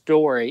your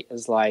story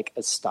is like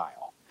a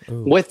style.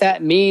 Ooh. What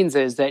that means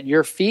is that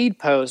your feed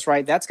post,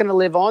 right, that's going to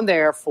live on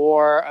there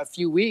for a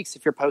few weeks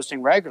if you're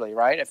posting regularly,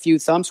 right? A few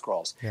thumb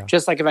scrolls. Yeah.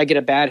 Just like if I get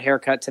a bad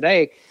haircut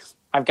today,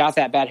 I've got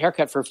that bad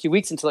haircut for a few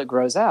weeks until it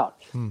grows out.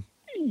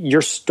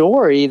 Your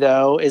story,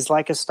 though, is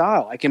like a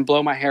style. I can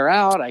blow my hair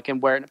out. I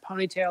can wear it in a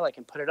ponytail. I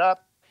can put it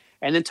up.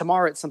 And then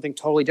tomorrow it's something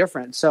totally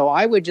different. So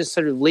I would just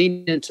sort of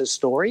lean into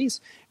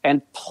stories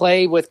and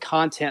play with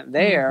content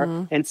there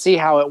and see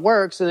how it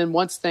works. And then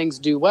once things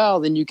do well,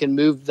 then you can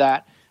move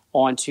that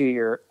onto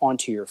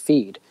your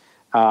feed.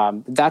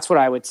 That's what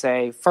I would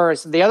say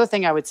first. The other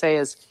thing I would say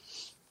is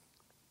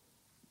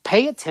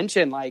pay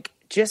attention. Like,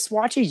 just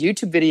watch a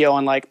YouTube video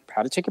on like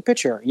how to take a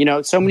picture. You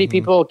know, so many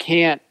people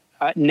can't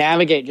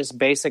navigate just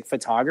basic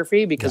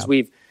photography because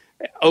we've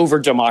over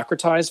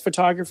democratized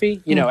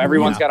photography. You know,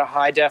 everyone's got a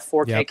high def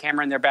 4K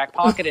camera in their back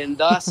pocket, and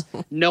thus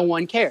no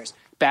one cares.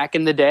 Back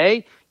in the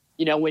day,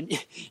 you know, when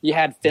you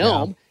had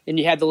film and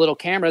you had the little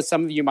cameras,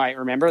 some of you might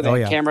remember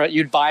that camera,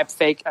 you'd buy a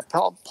fake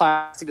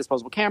plastic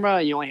disposable camera,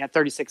 and you only had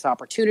 36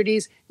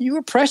 opportunities. You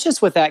were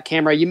precious with that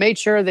camera. You made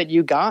sure that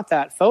you got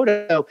that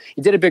photo.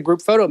 You did a big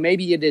group photo.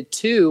 Maybe you did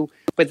 2,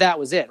 but that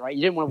was it, right?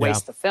 You didn't want to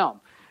waste the film.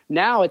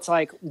 Now it's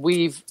like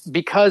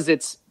because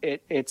it's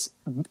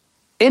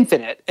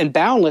infinite and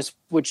boundless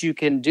what you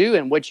can do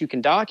and what you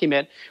can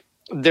document,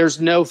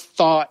 there's no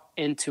thought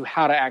into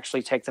how to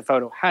actually take the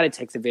photo, how to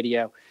take the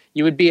video.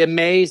 You would be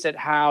amazed at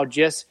how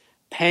just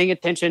paying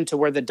attention to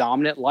where the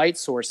dominant light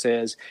source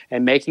is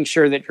and making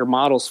sure that your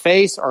model's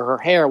face or her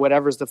hair,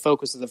 whatever's the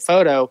focus of the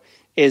photo,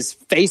 is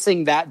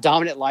facing that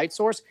dominant light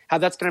source, how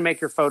that's going to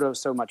make your photo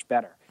so much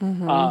better.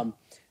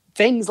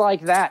 Things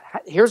like that.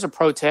 Here's a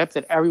pro tip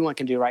that everyone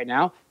can do right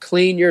now: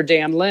 clean your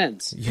damn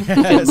lens. If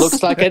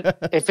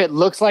it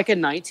looks like a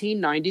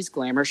 1990s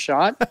glamour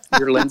shot,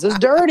 your lens is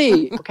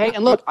dirty. Okay,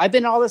 and look, I've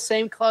been to all the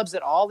same clubs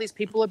that all these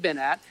people have been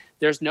at.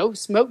 There's no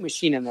smoke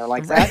machine in there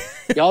like that.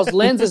 Y'all's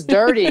lens is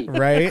dirty.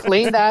 Right.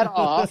 Clean that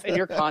off, and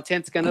your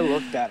content's going to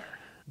look better.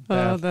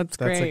 Oh, that's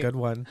great. That's a good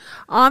one.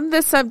 On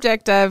the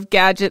subject of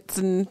gadgets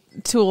and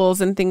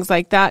tools and things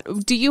like that,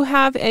 do you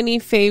have any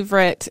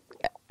favorite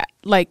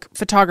like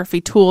photography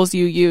tools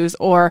you use,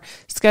 or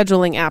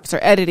scheduling apps or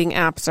editing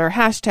apps or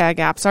hashtag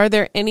apps? Are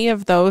there any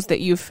of those that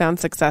you've found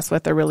success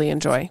with or really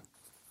enjoy?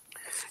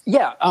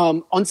 Yeah.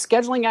 On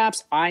scheduling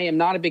apps, I am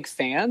not a big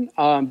fan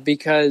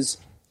because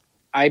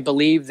I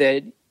believe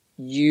that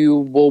you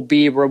will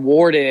be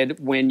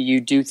rewarded when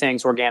you do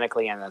things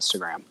organically on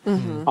Instagram.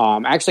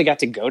 I actually got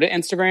to go to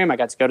Instagram. I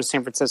got to go to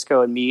San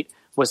Francisco and meet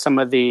with some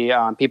of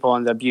the people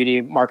on the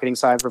beauty marketing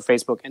side for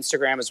Facebook,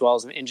 Instagram, as well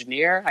as an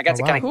engineer. I got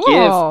to kind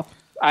of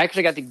I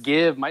actually got to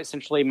give my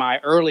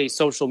early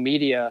social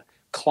media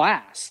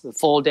class, the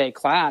full day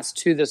class,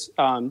 to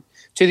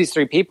these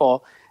 3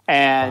 people,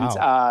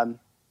 and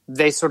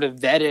they sort of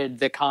vetted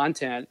the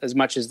content as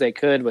much as they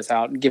could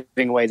without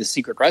giving away the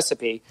secret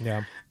recipe.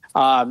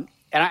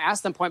 And I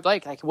asked them point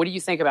blank, like, what do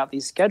you think about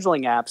these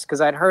scheduling apps?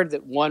 Because I'd heard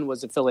that one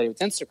was affiliated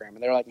with Instagram,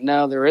 and they're like,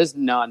 no, there is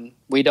none.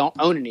 We don't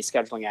own any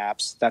scheduling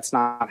apps. That's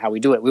not how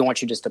we do it. We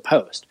want you just to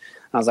post.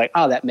 And I was like,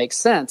 oh, that makes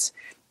sense.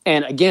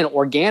 And again,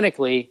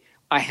 organically,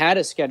 I had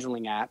a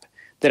scheduling app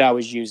that I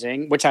was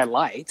using, which I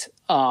liked.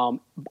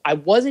 I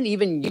wasn't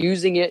even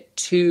using it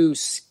to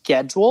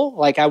schedule.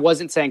 Like, I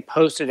wasn't saying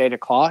post at 8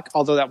 o'clock,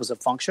 although that was a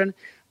function.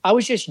 I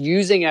was just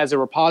using it as a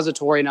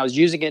repository, and I was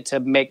using it to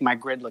make my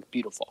grid look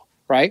beautiful,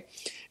 right?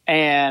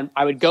 And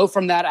I would go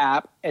from that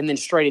app and then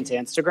straight into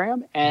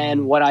Instagram.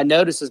 And what I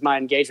noticed is my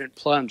engagement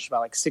plunged by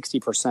like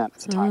 60% at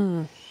the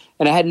time.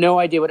 And I had no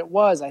idea what it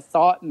was. I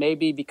thought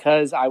maybe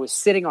because I was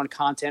sitting on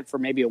content for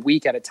maybe a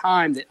week at a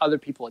time that other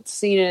people had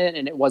seen it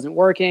and it wasn't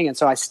working. And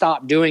so I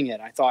stopped doing it.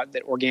 I thought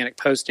that organic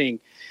posting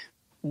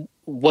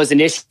was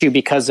an issue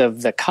because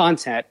of the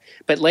content.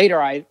 But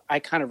later I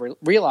kind of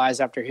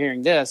realized after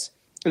hearing this,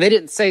 they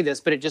didn't say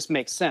this, but it just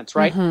makes sense,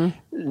 right?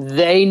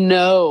 They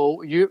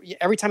know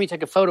every time you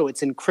take a photo,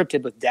 it's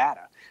encrypted with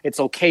data. It's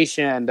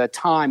location, the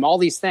time, all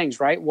these things,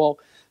 right? Well,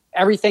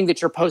 everything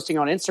that you're posting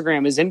on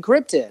Instagram is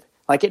encrypted.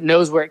 Like, it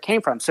knows where it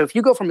came from. So if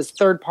you go from a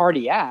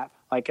third-party app,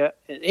 like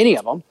any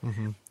of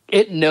them,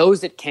 it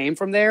knows it came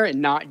from there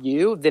and not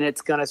you, then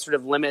it's going to sort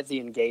of limit the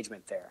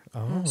engagement there.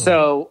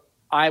 So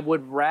I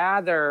would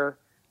rather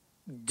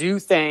do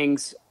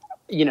things,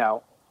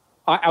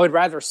 I would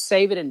rather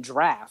save it in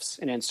drafts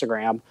in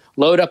Instagram,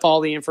 load up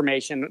all the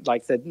information,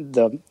 like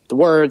the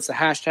words, the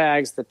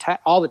hashtags,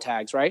 all the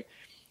tags, right?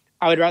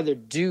 I would rather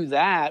do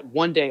that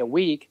one day a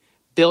week,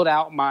 build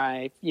out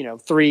my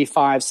 3,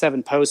 5,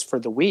 7 posts for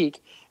the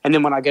week. And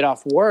then when I get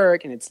off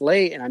work and it's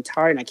late and I'm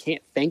tired and I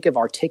can't think of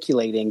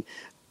articulating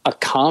a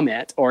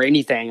comment or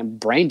anything, I'm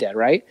brain dead,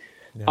 right?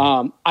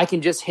 I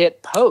can just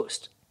hit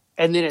post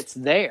and then it's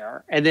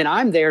there. And then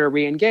I'm there to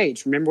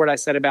re-engage. Remember what I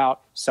said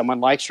about someone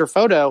likes your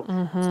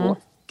photo,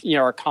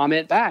 or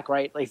comment back,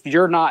 right? Like, if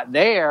you're not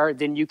there,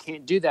 then you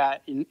can't do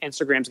that. And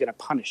Instagram's going to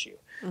punish you.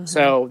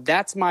 So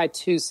that's my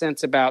 2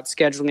 cents about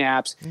scheduling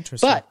apps.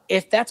 But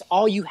if that's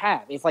all you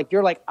have, if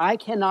you're like, I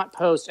cannot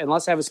post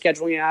unless I have a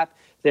scheduling app,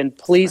 then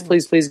please get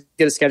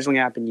a scheduling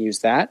app and use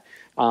that.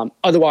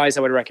 Otherwise,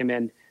 I would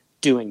recommend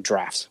doing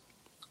drafts.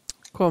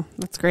 Cool.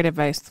 That's great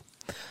advice.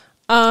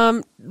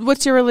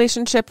 What's your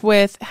relationship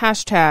with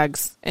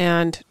hashtags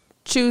and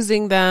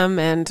choosing them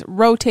and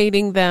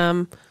rotating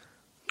them?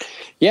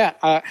 Yeah,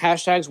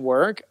 hashtags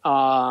work.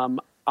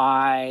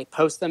 I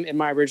post them in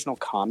my original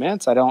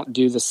comments. I don't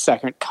do the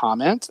second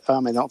comment.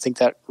 I don't think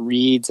that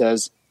reads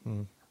as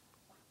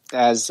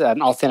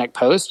an authentic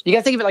post. You got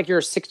to think of it like you're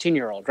a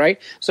 16-year-old,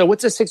 right? So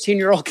what's a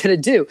 16-year-old going to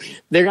do?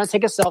 They're going to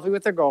take a selfie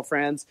with their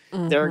girlfriends.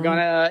 They're going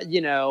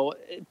to,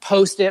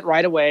 post it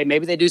right away.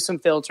 Maybe they do some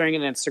filtering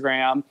in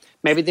Instagram.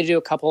 Maybe they do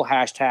a couple of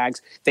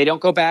hashtags. They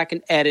don't go back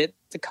and edit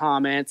the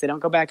comments. They don't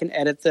go back and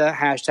edit the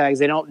hashtags.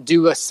 They don't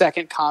do a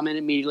second comment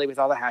immediately with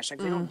all the hashtags.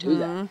 They don't do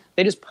that.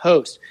 They just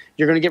post.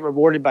 You're going to get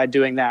rewarded by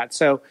doing that.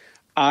 So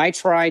I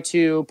try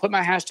to put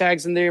my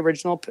hashtags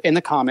in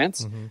the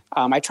comments.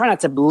 I try not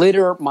to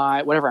litter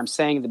my whatever I'm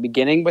saying at the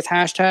beginning with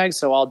hashtags.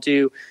 So I'll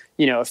do,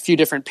 a few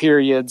different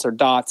periods or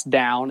dots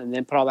down and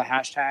then put all the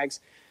hashtags.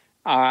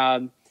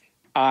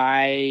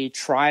 I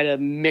try to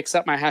mix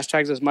up my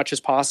hashtags as much as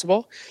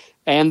possible,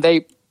 and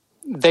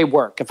they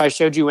work. If I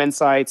showed you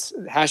insights,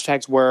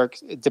 hashtags work.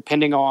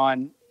 Depending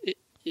on,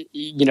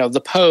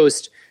 the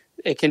post,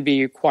 it can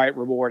be quite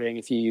rewarding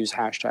if you use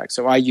hashtags.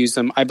 So I use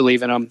them. I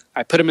believe in them.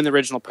 I put them in the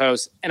original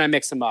post and I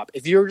mix them up.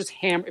 If you're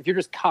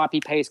just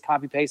copy paste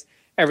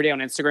every day on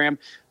Instagram,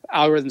 the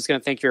algorithm's going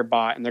to think you're a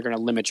bot and they're going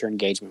to limit your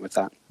engagement with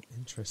that.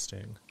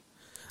 Interesting.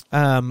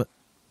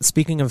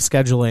 Speaking of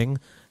scheduling,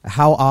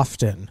 how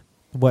often?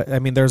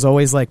 There's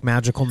always like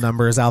magical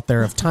numbers out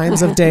there of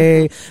times of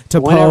day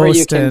to whenever post.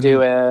 You can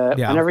do it.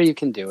 Yeah. Whenever you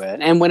can do it.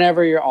 And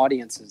whenever your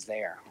audience is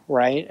there.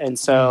 Right. And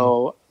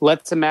so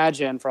let's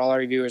imagine, for all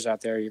our viewers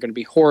out there, you're going to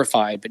be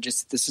horrified, but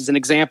this is an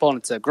example, and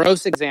it's a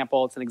gross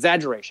example. It's an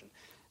exaggeration.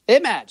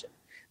 Imagine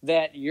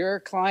that your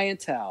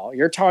clientele,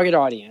 your target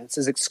audience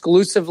is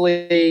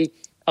exclusively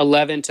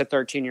 11 to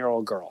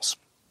 13-year-old girls.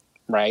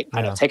 Right. Yeah.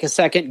 I know. Take a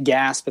second,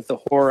 gasp at the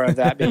horror of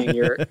that being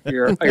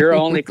your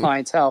only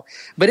clientele.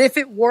 But if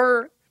that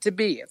were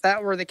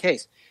the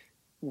case,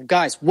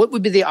 guys, what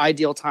would be the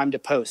ideal time to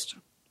post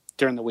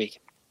during the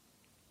week?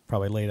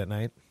 Probably late at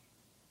night.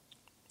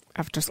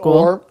 After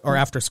school? Or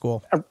after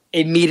school.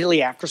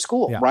 Immediately after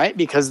school, right?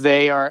 Because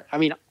they are,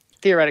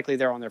 theoretically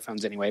they're on their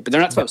phones anyway, but they're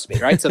not supposed to be,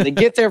 right? So they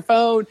get their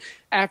phone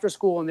after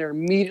school and they're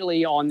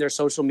immediately on their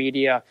social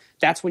media.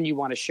 That's when you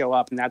want to show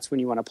up and that's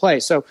when you want to play.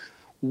 So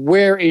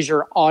where is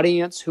your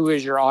audience? Who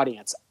is your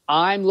audience?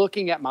 I'm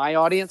looking at my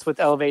audience with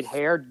Elevate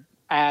Hair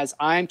as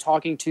I'm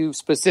talking to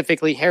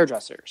specifically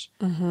hairdressers,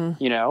 who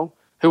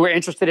are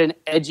interested in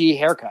edgy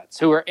haircuts,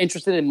 who are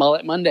interested in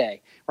Mullet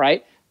Monday,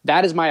 right?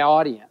 That is my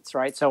audience,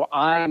 right? So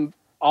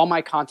all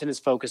my content is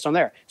focused on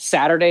there.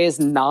 Saturday is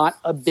not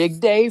a big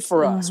day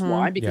for us.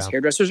 Why? Because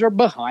hairdressers are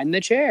behind the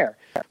chair.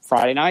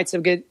 Friday night's a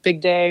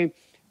big day.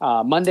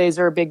 Mondays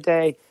are a big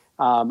day.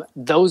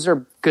 Those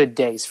are good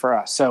days for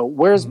us. So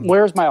where's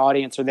my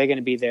audience? Are they going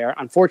to be there?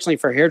 Unfortunately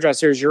for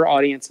hairdressers, your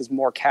audience is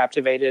more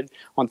captivated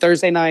on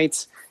Thursday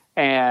nights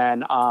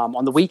and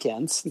on the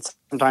weekends. And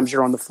sometimes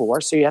you're on the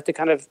floor. So you have to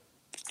kind of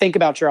think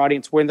about your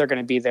audience, when they're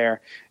going to be there,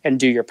 and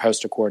do your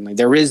post accordingly.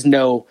 There is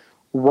no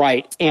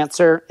right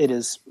answer. It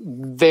is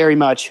very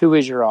much who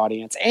is your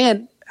audience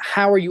and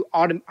how are you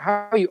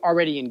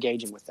already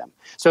engaging with them.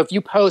 So if you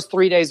post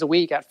 3 days a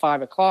week at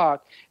 5:00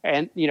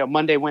 and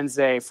Monday,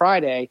 Wednesday,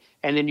 Friday,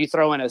 and then you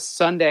throw in a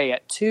Sunday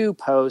at 2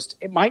 post,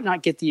 it might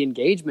not get the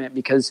engagement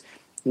because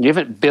you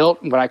haven't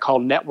built what I call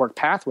network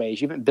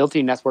pathways. You haven't built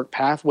any network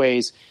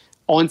pathways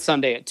on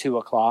Sunday at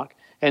 2:00.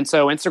 And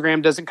so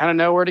Instagram doesn't kind of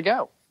know where to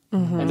go.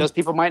 And those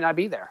people might not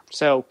be there.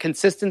 So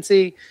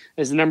consistency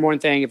is the number one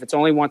thing. If it's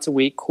only once a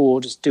week,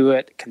 cool. Just do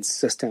it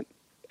consistent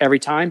every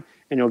time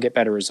and you'll get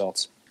better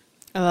results.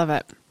 I love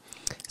it.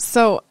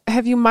 So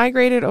have you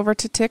migrated over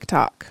to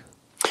TikTok?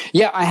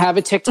 Yeah, I have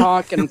a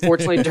TikTok. And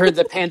unfortunately, during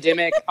the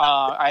pandemic,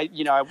 I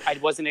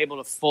wasn't able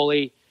to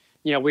fully,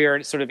 we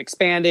were sort of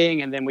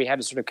expanding and then we had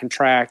to sort of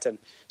contract. And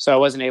so I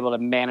wasn't able to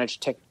manage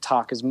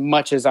TikTok as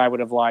much as I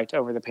would have liked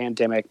over the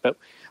pandemic. But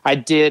I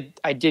did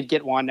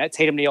get one.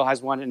 Tatum Neill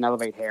has one in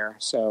Elevate Hair.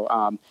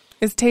 So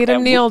is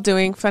Tatum Neill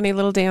doing funny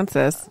little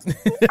dances?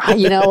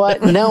 You know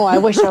what? No, I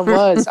wish I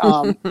was.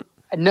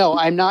 No,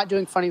 I'm not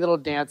doing funny little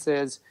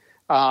dances.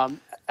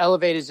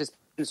 Elevate is just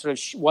sort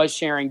of was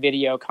sharing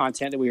video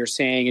content that we were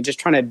seeing and just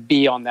trying to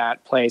be on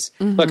that place.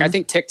 Look, I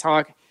think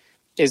TikTok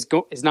is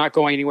not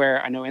going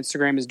anywhere. I know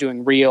Instagram is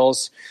doing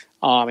Reels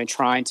and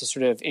trying to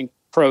sort of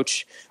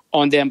encroach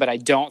on them, but I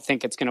don't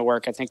think it's going to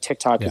work. I think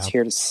TikTok is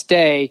here to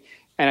stay.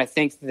 And I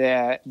think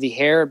that the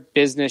hair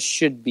business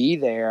should be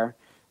there.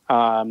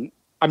 I'm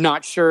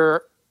not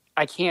sure.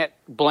 I can't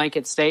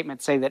blanket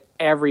statement say that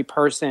every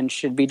person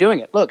should be doing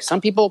it. Look, some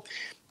people,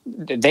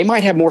 they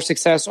might have more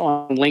success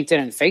on LinkedIn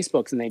and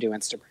Facebook than they do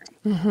Instagram.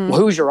 Well,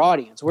 who's your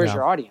audience? Where's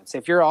your audience?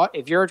 If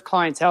your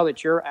clientele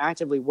that you're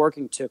actively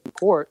working to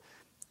court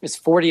is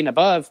 40 and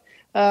above,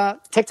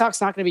 TikTok's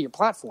not going to be your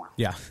platform.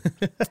 Yeah.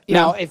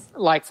 Now, if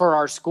like for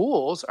our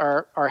schools,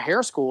 our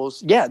hair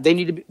schools, they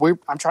need to be.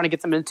 I'm trying to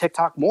get them into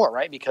TikTok more,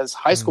 right? Because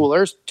high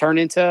schoolers turn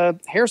into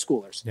hair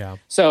schoolers. Yeah.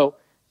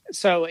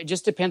 So it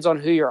just depends on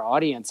who your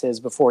audience is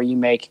before you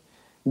make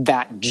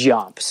that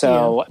jump.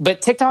 So,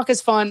 but TikTok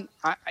is fun.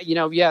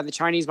 The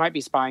Chinese might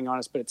be spying on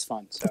us, but it's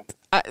fun.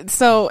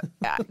 So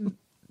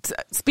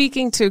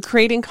speaking to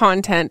creating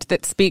content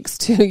that speaks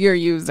to your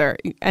user,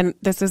 and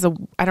this is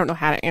I don't know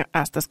how to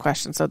ask this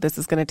question, so this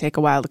is going to take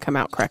a while to come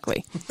out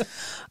correctly.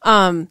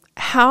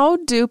 How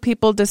do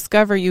people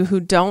discover you who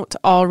don't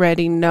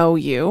already know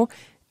you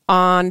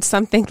on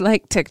something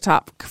like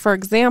TikTok? For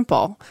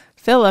example,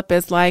 Philip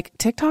is like,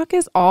 TikTok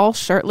is all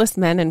shirtless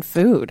men and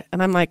food.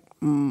 And I'm like,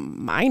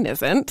 mine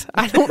isn't.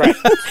 I don't like.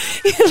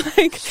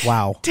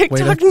 Wow.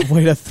 TikTok,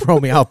 way to throw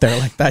me out there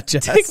like that,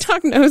 Jess.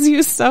 TikTok knows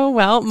you so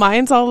well.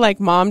 Mine's all like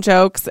mom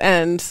jokes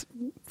and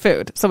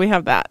food. So we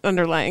have that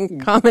underlying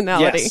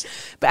commonality. Yes.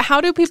 But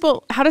how do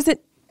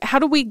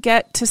we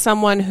get to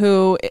someone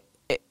who,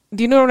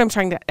 do you know what I'm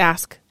trying to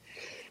ask?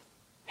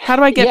 How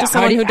do I get to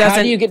someone who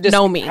doesn't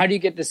know me? How do you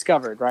get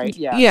discovered, right?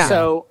 Yeah.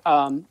 So,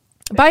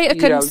 by a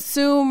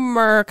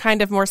consumer,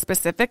 kind of more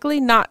specifically,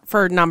 not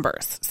for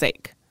numbers'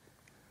 sake.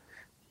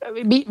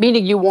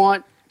 Meaning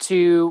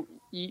you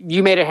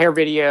made a hair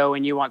video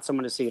and you want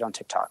someone to see it on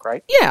TikTok,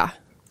 right? Yeah.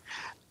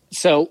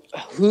 So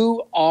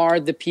who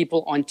are the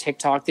people on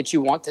TikTok that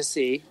you want to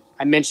see?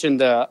 I mentioned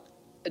the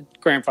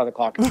grandfather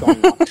clock is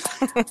going on.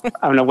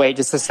 I'm going to wait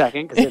just a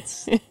second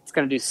because it's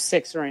going to do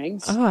 6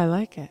 rings. Oh, I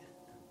like it.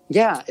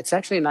 Yeah, it's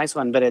actually a nice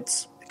one, but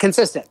it's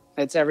consistent.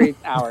 It's every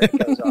hour it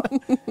goes off.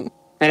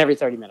 And every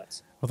 30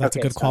 minutes. Well, that's a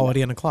good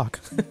quality in a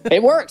clock.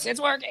 It works. It's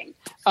working.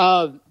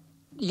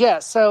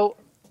 So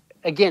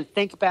again,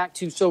 think back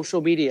to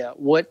social media.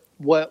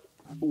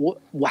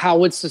 How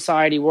would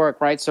society work,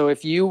 right? So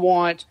if you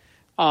want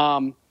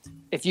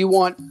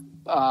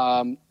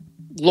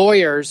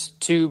lawyers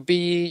to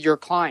be your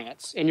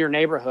clients in your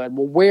neighborhood,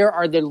 well, where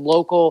are the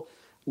local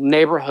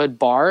neighborhood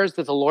bars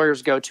that the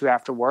lawyers go to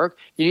after work?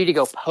 You need to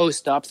go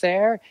post up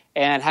there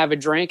and have a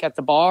drink at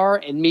the bar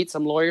and meet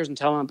some lawyers and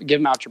give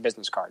them out your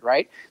business card,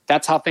 right?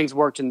 That's how things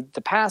worked in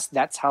the past.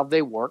 That's how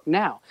they work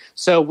now.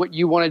 So what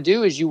you want to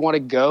do is you want to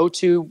go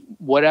to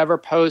whatever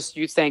post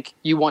you think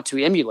you want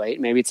to emulate.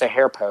 Maybe it's a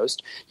hair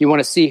post. You want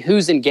to see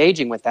who's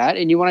engaging with that,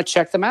 and you want to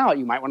check them out.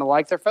 You might want to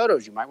like their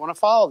photos. You might want to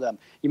follow them.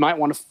 You might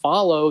want to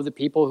follow the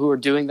people who are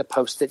doing the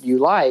posts that you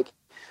like.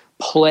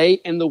 Play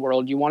in the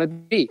world you want to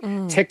be.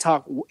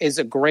 TikTok is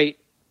a great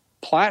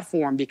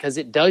platform because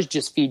it does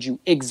just feed you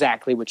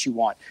exactly what you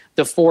want.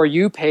 The For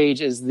You page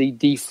is the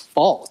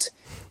default,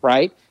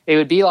 right? It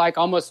would be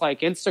almost like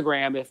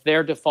Instagram if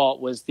their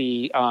default was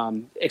the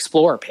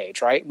Explorer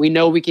page, right? We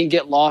know we can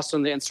get lost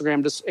on the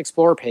Instagram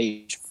Explorer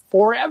page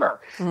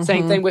forever. Mm-hmm.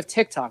 Same thing with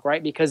TikTok,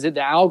 right? Because the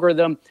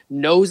algorithm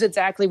knows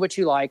exactly what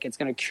you like. It's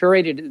going to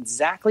curate it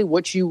exactly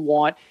what you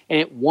want, and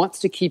it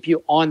wants to keep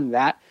you on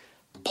that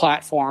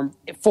platform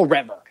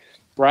forever,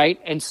 right?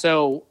 And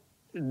so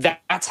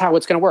that's how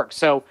it's going to work.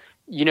 So,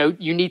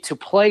 you need to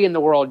play in the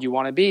world you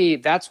want to be.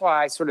 That's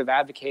why I sort of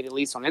advocate, at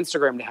least on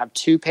Instagram, to have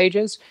 2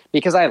 pages,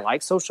 because I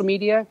like social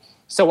media.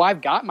 So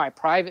I've got my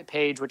private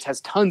page, which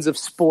has tons of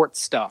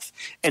sports stuff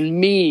and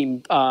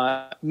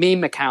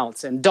meme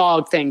accounts and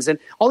dog things and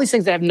all these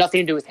things that have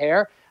nothing to do with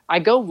hair. I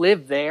go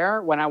live there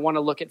when I want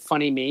to look at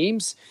funny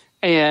memes.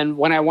 And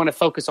when I want to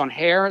focus on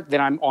hair,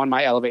 then I'm on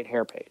my Elevate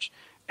Hair page.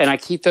 And I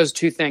keep those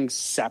 2 things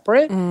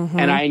separate,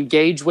 and I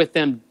engage with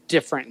them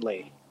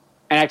differently.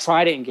 And I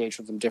try to engage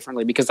with them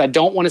differently because I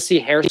don't want to see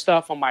hair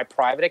stuff on my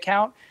private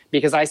account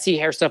because I see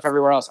hair stuff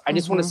everywhere else. I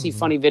just want to see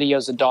funny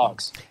videos of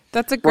dogs.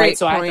 That's a great point.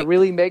 So I have to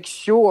really make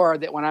sure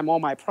that when I'm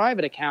on my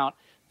private account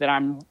that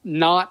I'm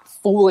not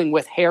fooling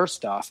with hair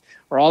stuff,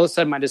 or all of a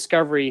sudden my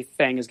discovery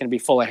thing is going to be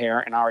full of hair,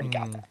 and I already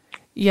got that.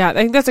 Yeah, I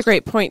think that's a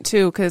great point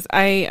too, because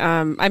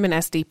I'm an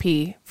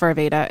SDP for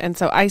Aveda, and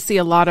so I see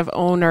a lot of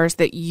owners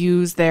that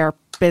use their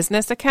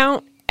business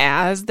account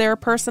as their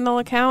personal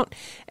account,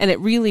 and it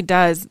really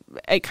does.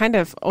 It kind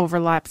of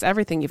overlaps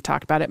everything you've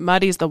talked about. It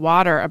muddies the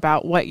water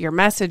about what your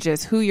message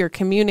is, who you're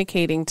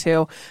communicating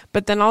to,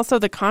 but then also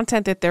the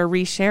content that they're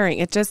resharing.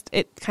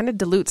 It kind of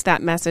dilutes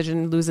that message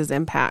and loses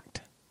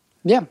impact.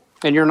 Yeah,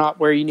 and you're not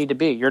where you need to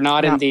be. You're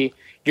not in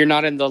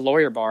the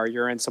lawyer bar.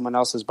 You're in someone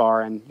else's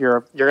bar, and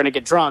you're going to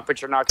get drunk,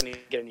 but you're not going to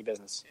get any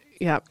business.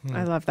 Yep,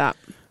 I love that.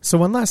 So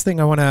one last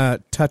thing I want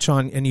to touch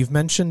on, and you've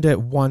mentioned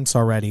it once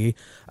already.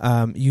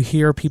 You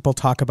hear people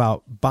talk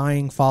about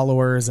buying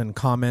followers and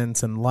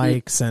comments and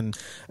likes, and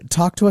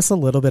talk to us a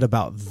little bit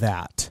about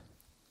that.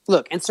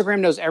 Look,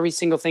 Instagram knows every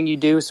single thing you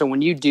do, so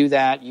when you do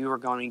that, you are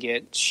going to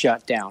get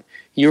shut down.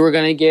 You are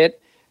going to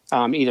get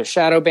either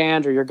shadow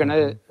banned, or you're going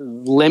to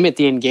limit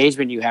the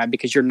engagement you have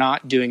because you're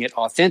not doing it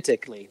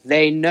authentically.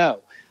 They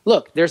know.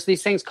 Look, there's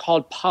these things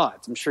called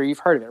pods. I'm sure you've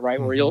heard of it,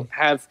 right? Where you'll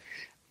have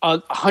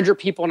 100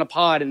 people in a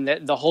pod, and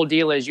the whole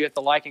deal is you have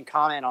to like and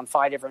comment on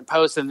 5 different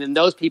posts, and then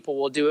those people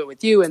will do it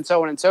with you, and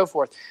so on and so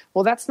forth.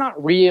 Well, that's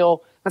not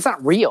real. That's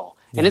not real.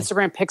 Yeah. And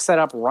Instagram picks that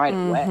up right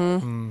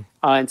away.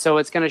 And so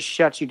it's going to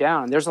shut you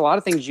down. And there's a lot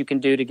of things you can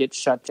do to get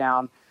shut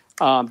down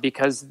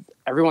because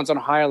everyone's on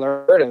high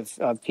alert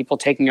of people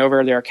taking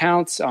over their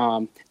accounts.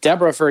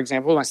 Deborah, for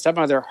example, my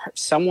stepmother,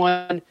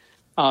 someone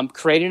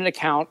created an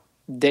account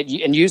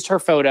and used her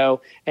photo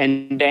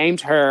and named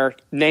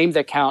the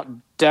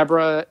account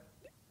Deborah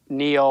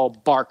Neill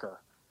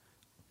Barker,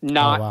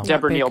 not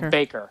Deborah Neill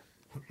Baker.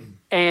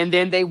 And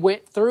then they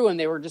went through and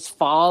they were just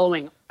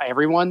following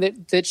everyone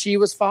that she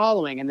was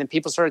following. And then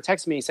people started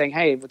texting me saying,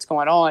 hey, what's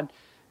going on?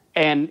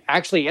 And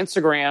actually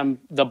Instagram,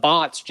 the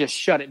bots just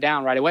shut it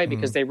down right away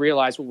because they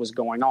realized what was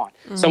going on.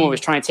 Someone was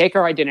trying to take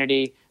her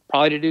identity,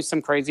 probably to do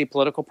some crazy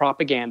political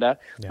propaganda,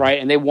 right?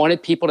 And they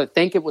wanted people to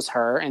think it was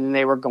her, and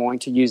they were going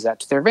to use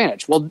that to their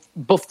advantage. Well,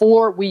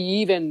 before we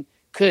even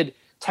could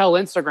tell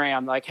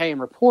Instagram, like, hey,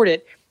 and report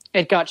it,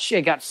 it got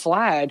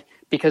flagged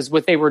because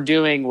what they were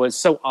doing was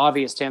so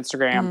obvious to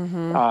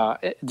Instagram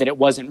that it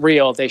wasn't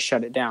real. They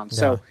shut it down.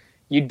 So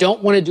you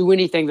don't want to do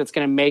anything that's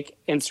going to make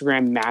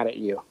Instagram mad at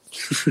you.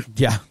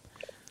 Yeah.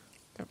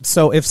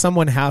 So if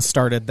someone has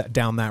started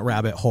down that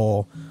rabbit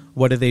hole,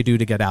 what do they do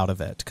to get out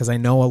of it? Because I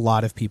know a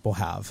lot of people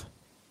have.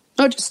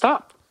 No, just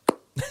stop.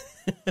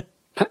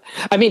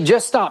 I mean,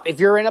 just stop. If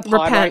you're in a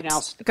pod right now,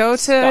 go to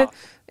stop.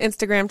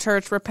 Instagram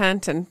Church,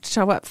 repent, and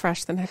show up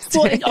fresh the next day.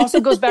 Well, it also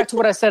goes back to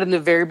what I said in the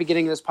very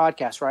beginning of this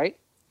podcast, right?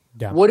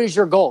 Yeah. What is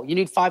your goal? You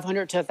need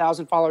 500 to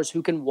 1,000 followers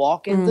who can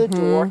walk in the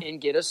door and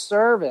get a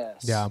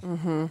service. Yeah.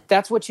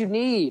 That's what you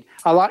need.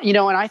 A lot, and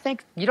I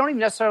think you don't even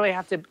necessarily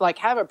have to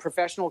have a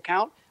professional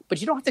account,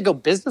 but you don't have to go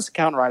business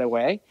account right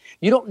away.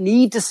 You don't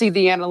need to see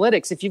the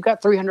analytics. If you've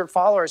got 300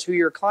 followers who are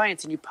your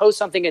clients and you post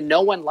something and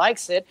no one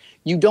likes it,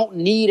 you don't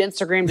need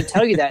Instagram to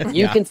tell you that.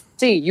 You can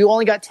see you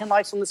only got 10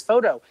 likes on this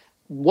photo.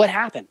 What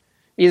happened?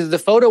 Either the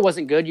photo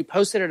wasn't good, you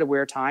posted at a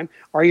weird time,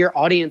 or your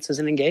audience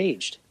isn't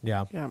engaged.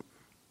 Yeah. Yeah.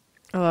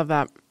 I love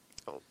that.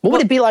 What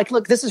would it be like?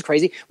 Look, this is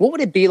crazy. What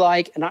would it be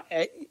like? And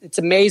it's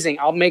amazing.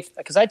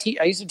 Because I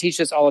used to teach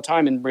this all the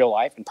time in real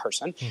life, in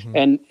person,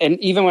 and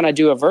even when I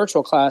do a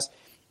virtual class,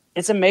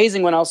 it's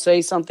amazing when I'll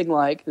say something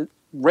like,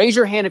 "Raise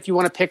your hand if you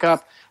want to pick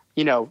up,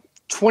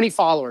 20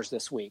 followers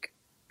this week."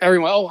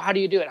 Everyone, oh, how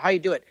do you do it? How do you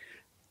do it?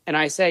 And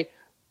I say,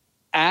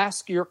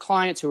 ask your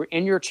clients who are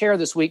in your chair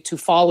this week to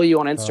follow you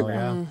on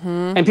Instagram.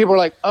 And people are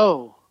like,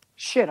 "Oh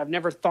shit, I've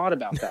never thought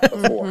about that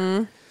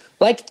before."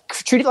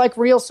 Treat it like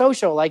real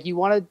social. Like you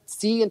want to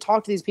see and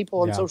talk to these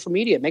people on social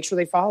media. Make sure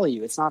they follow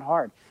you. It's not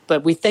hard.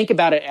 But we think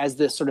about it as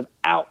this sort of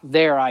out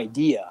there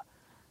idea,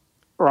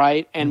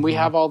 right? And we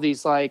have all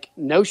these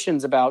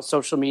notions about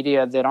social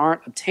media that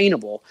aren't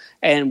obtainable.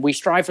 And we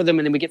strive for them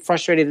and then we get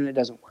frustrated and it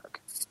doesn't work.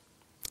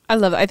 I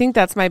love it. I think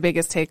that's my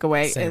biggest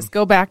takeaway is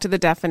go back to the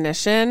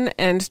definition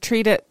and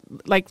treat it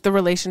like the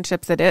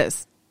relationships it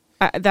is.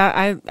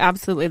 I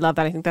absolutely love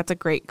that. I think that's a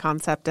great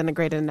concept and a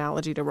great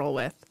analogy to roll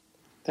with.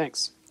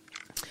 Thanks.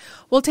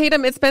 Well,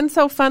 Tatum, it's been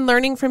so fun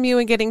learning from you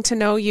and getting to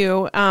know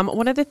you.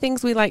 One of the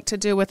things we like to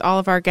do with all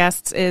of our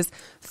guests is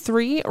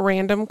 3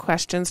 random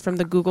questions from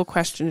the Google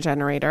question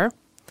generator.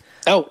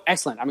 Oh,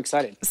 excellent. I'm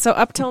excited. So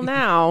up till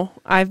now,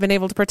 I've been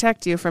able to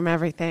protect you from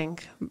everything.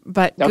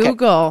 But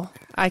Google,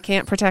 I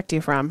can't protect you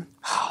from.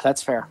 Oh,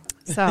 that's fair.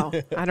 So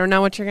I don't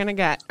know what you're going to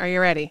get. Are you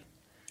ready?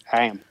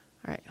 I am.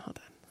 All right, hold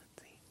on.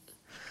 Let's see.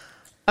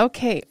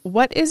 Okay,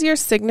 what is your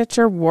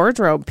signature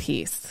wardrobe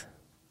piece?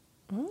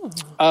 Ooh.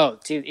 Oh,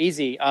 dude,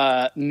 easy.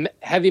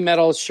 Heavy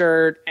metal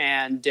shirt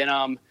and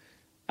denim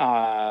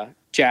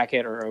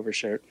jacket or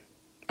overshirt.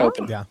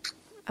 Open. Yeah.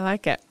 I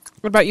like it.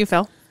 What about you,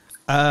 Phil?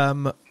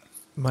 My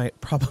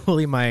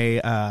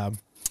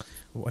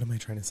what am I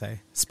trying to say?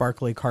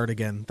 Sparkly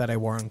cardigan that I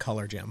wore on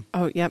Color Gym.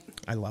 Oh, yep.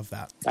 I love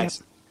that.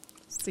 Nice.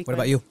 Yep. What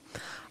about you?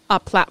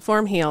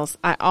 Platform heels.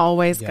 I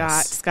always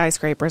got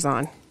skyscrapers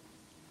on.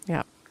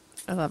 Yep.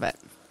 I love it.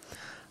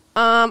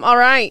 All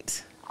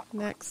right.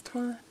 Next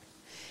one.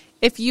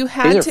 If you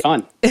had These are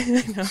fun.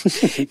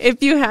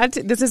 If you had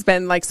to, this has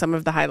been some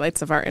of the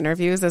highlights of our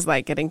interviews is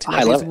getting to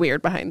know these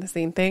weird behind the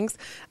scene things.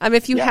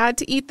 If you had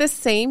to eat the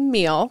same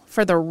meal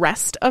for the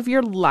rest of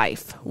your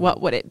life,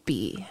 what would it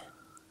be?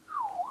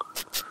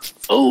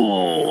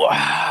 Oh,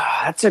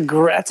 that's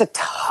a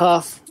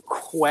tough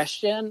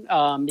question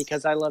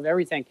because I love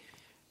everything.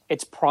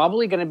 It's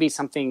probably going to be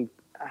something.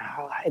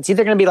 It's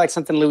either going to be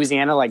something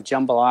Louisiana, like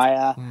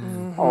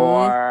jambalaya,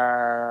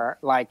 or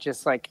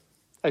just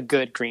a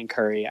good green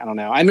curry. I don't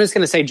know. I'm just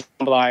going to say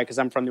jambalaya because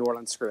I'm from New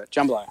Orleans. Screw it.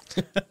 Jambalaya.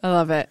 I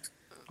love it.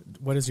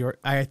 What is your...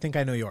 I think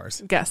I know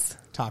yours. Guess.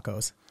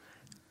 Tacos.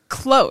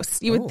 Close.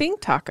 You would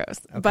think tacos,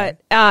 but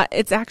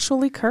it's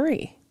actually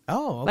curry.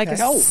 Oh, okay.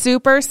 A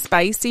super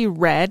spicy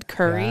red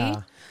curry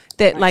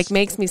that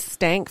makes me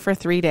stank for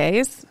 3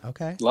 days.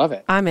 Okay. Love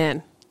it. I'm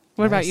in.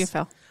 What about you,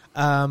 Phil?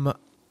 I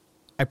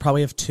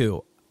probably have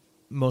 2.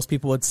 Most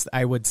people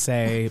I would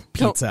say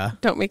pizza.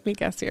 Don't make me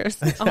guess yours.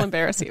 I'll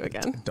embarrass you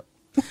again.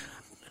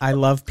 I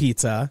love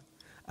pizza,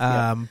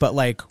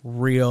 but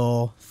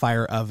real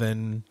fire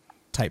oven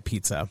type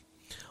pizza.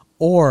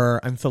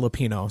 Or I'm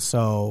Filipino,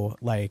 so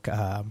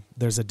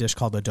there's a dish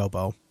called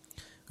adobo.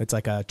 It's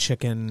a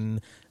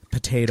chicken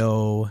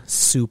potato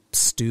soup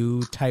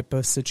stew type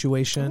of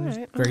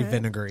situation. Very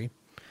vinegary.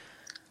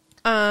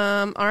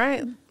 All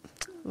right.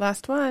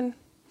 Last one.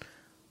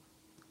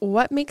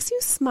 What makes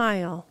you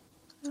smile?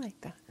 I like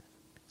that.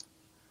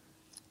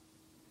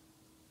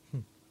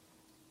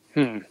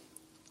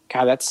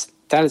 God,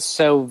 that is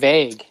so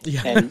vague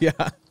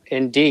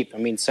and deep. I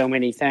mean, so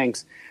many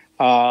things.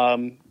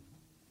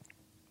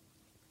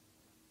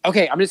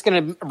 Okay, I'm just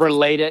going to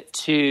relate it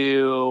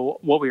to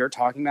what we were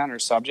talking about in our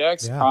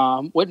subjects.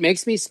 Yeah. What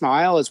makes me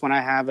smile is when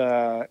I have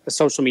a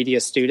social media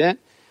student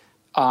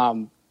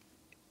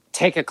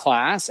take a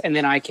class, and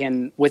then I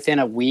can, within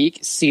a week,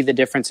 see the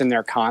difference in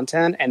their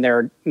content, and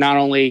they're not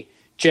only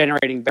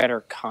generating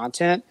better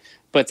content,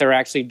 but they're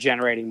actually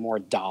generating more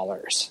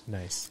dollars.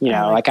 Nice. You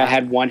know, like I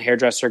had one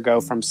hairdresser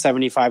go from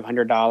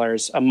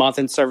 $7,500 a month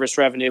in service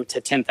revenue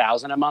to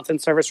 $10,000 a month in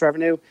service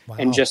revenue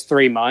in just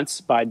 3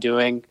 months by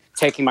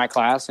taking my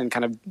class and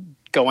kind of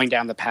going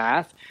down the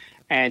path.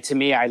 And to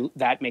me,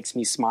 that makes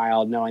me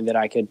smile knowing that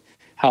I could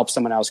help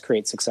someone else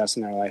create success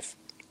in their life.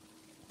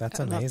 That's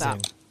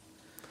amazing.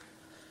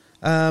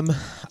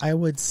 I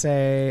would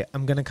say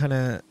I'm going to kind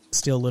of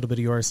steal a little bit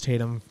of yours,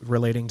 Tatum,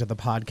 relating to the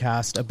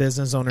podcast. A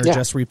business owner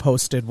just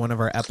reposted one of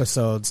our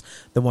episodes,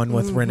 the one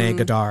with Renee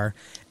Gadar.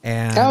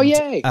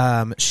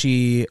 And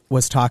she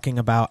was talking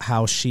about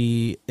how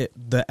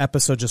the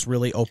episode just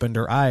really opened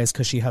her eyes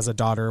because she has a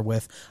daughter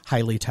with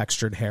highly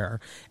textured hair.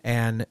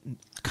 And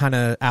kind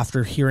of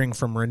after hearing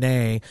from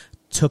Renee,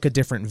 took a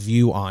different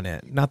view on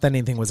it. Not that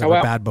anything was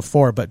ever bad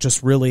before, but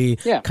just really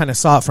kind of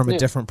saw it from a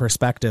different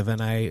perspective.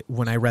 And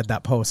when I read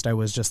that post, I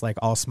was just like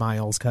all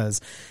smiles because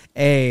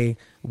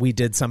we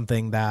did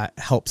something that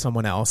helped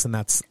someone else, and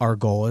that's our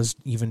goal, is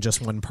even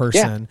just one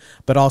person,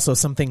 but also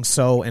something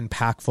so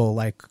impactful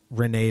like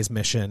Renee's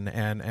mission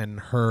and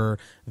her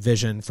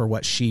vision for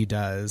what she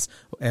does.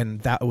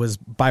 And that was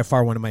by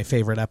far one of my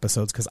favorite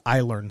episodes because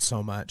I learned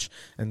so much.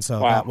 And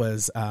so that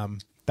was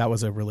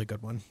a really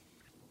good one.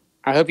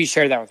 I hope you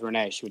share that with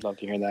Renee. She would love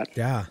to hear that.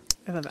 Yeah.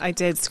 I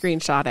did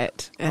screenshot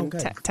it and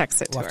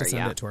text it to We'll her. have to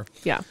send it to her.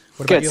 Yeah.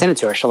 What Good. about you? Send it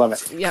to her. She'll love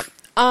it. Yep.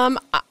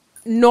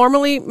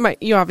 Normally,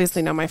 you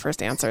obviously know my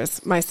first answer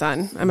is my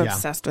son. I'm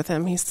obsessed with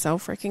him. He's so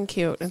freaking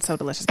cute and so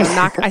delicious. But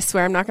I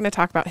swear I'm not going to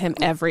talk about him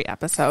every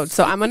episode.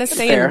 So I'm going to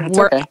stay in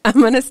work. Okay.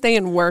 I'm going to stay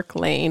in work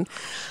lane.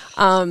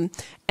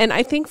 And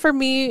I think for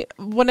me,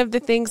 one of the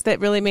things that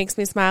really makes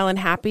me smile and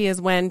happy is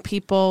when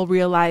people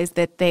realize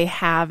that they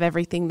have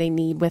everything they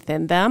need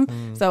within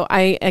them. So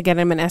I'm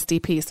an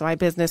SDP, so I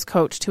business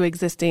coach to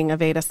existing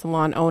Aveda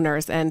salon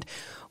owners. And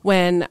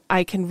when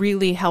I can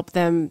really help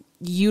them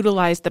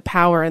utilize the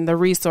power and the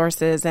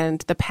resources and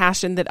the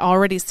passion that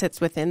already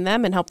sits within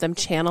them and help them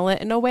channel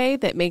it in a way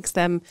that makes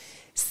them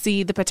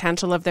see the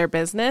potential of their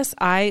business,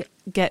 I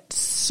get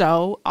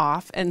so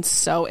off and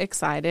so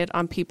excited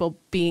on people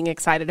being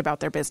excited about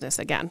their business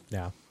again.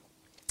 Yeah.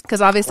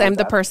 Because obviously I'm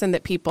the person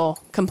that people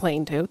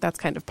complain to. That's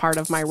kind of part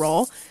of my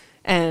role.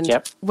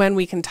 And when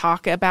we can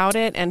talk about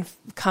it and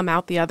come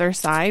out the other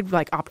side,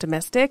 like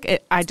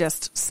optimistic, I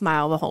just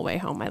smile the whole way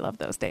home. I love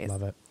those days.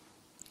 Love it.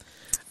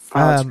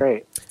 Oh, that's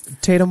great.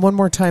 Tatum, one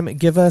more time,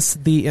 give us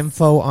the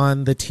info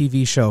on the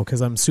TV show because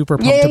I'm super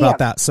pumped about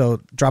that. So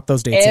drop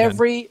those dates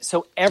again.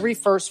 So every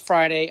first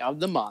Friday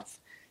of the month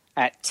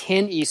at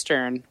 10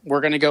 Eastern,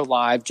 we're going to go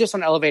live just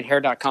on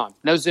elevatehair.com.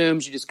 No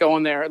Zooms. You just go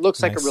in there. It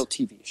looks like a real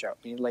TV show.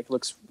 I mean, it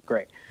looks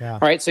great. Yeah. All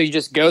right. So you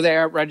just go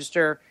there,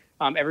 register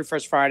every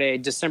first Friday.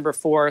 December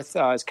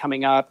 4th is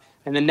coming up.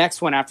 And the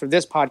next one after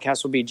this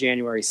podcast will be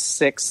January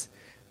 6th.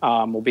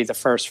 Will be the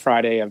first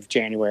Friday of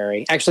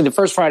January. Actually, the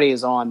first Friday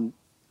is on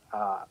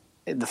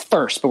the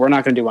 1st, but we're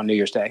not going to do on New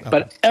Year's Day. Okay.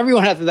 But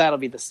everyone after that will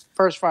be the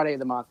first Friday of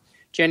the month.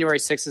 January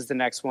 6th is the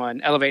next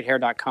one.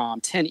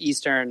 Elevatehair.com, 10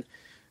 Eastern.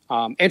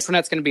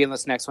 Intranet's going to be in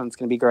this next one. It's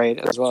going to be great,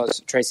 as well as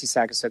Tracy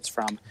Sackasitz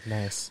from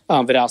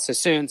Vidal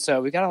Sassoon.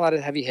 So we got a lot of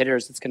heavy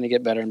hitters. It's going to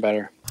get better and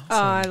better.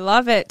 Awesome. I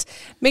love it.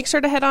 Make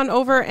sure to head on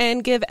over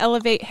and give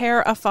Elevate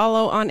Hair a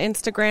follow on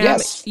Instagram.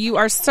 Yes. You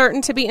are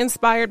certain to be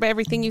inspired by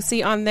everything you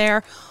see on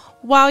there.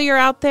 While you're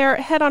out there,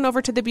 head on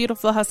over to the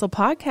Beautiful Hustle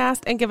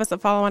podcast and give us a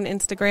follow on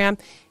Instagram.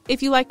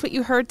 If you liked what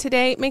you heard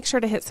today, make sure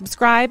to hit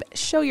subscribe.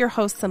 Show your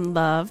host some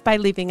love by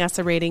leaving us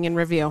a rating and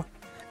review.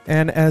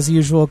 And as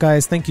usual,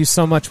 guys, thank you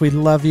so much. We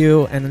love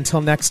you. And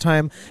until next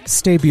time,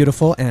 stay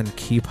beautiful and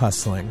keep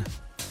hustling.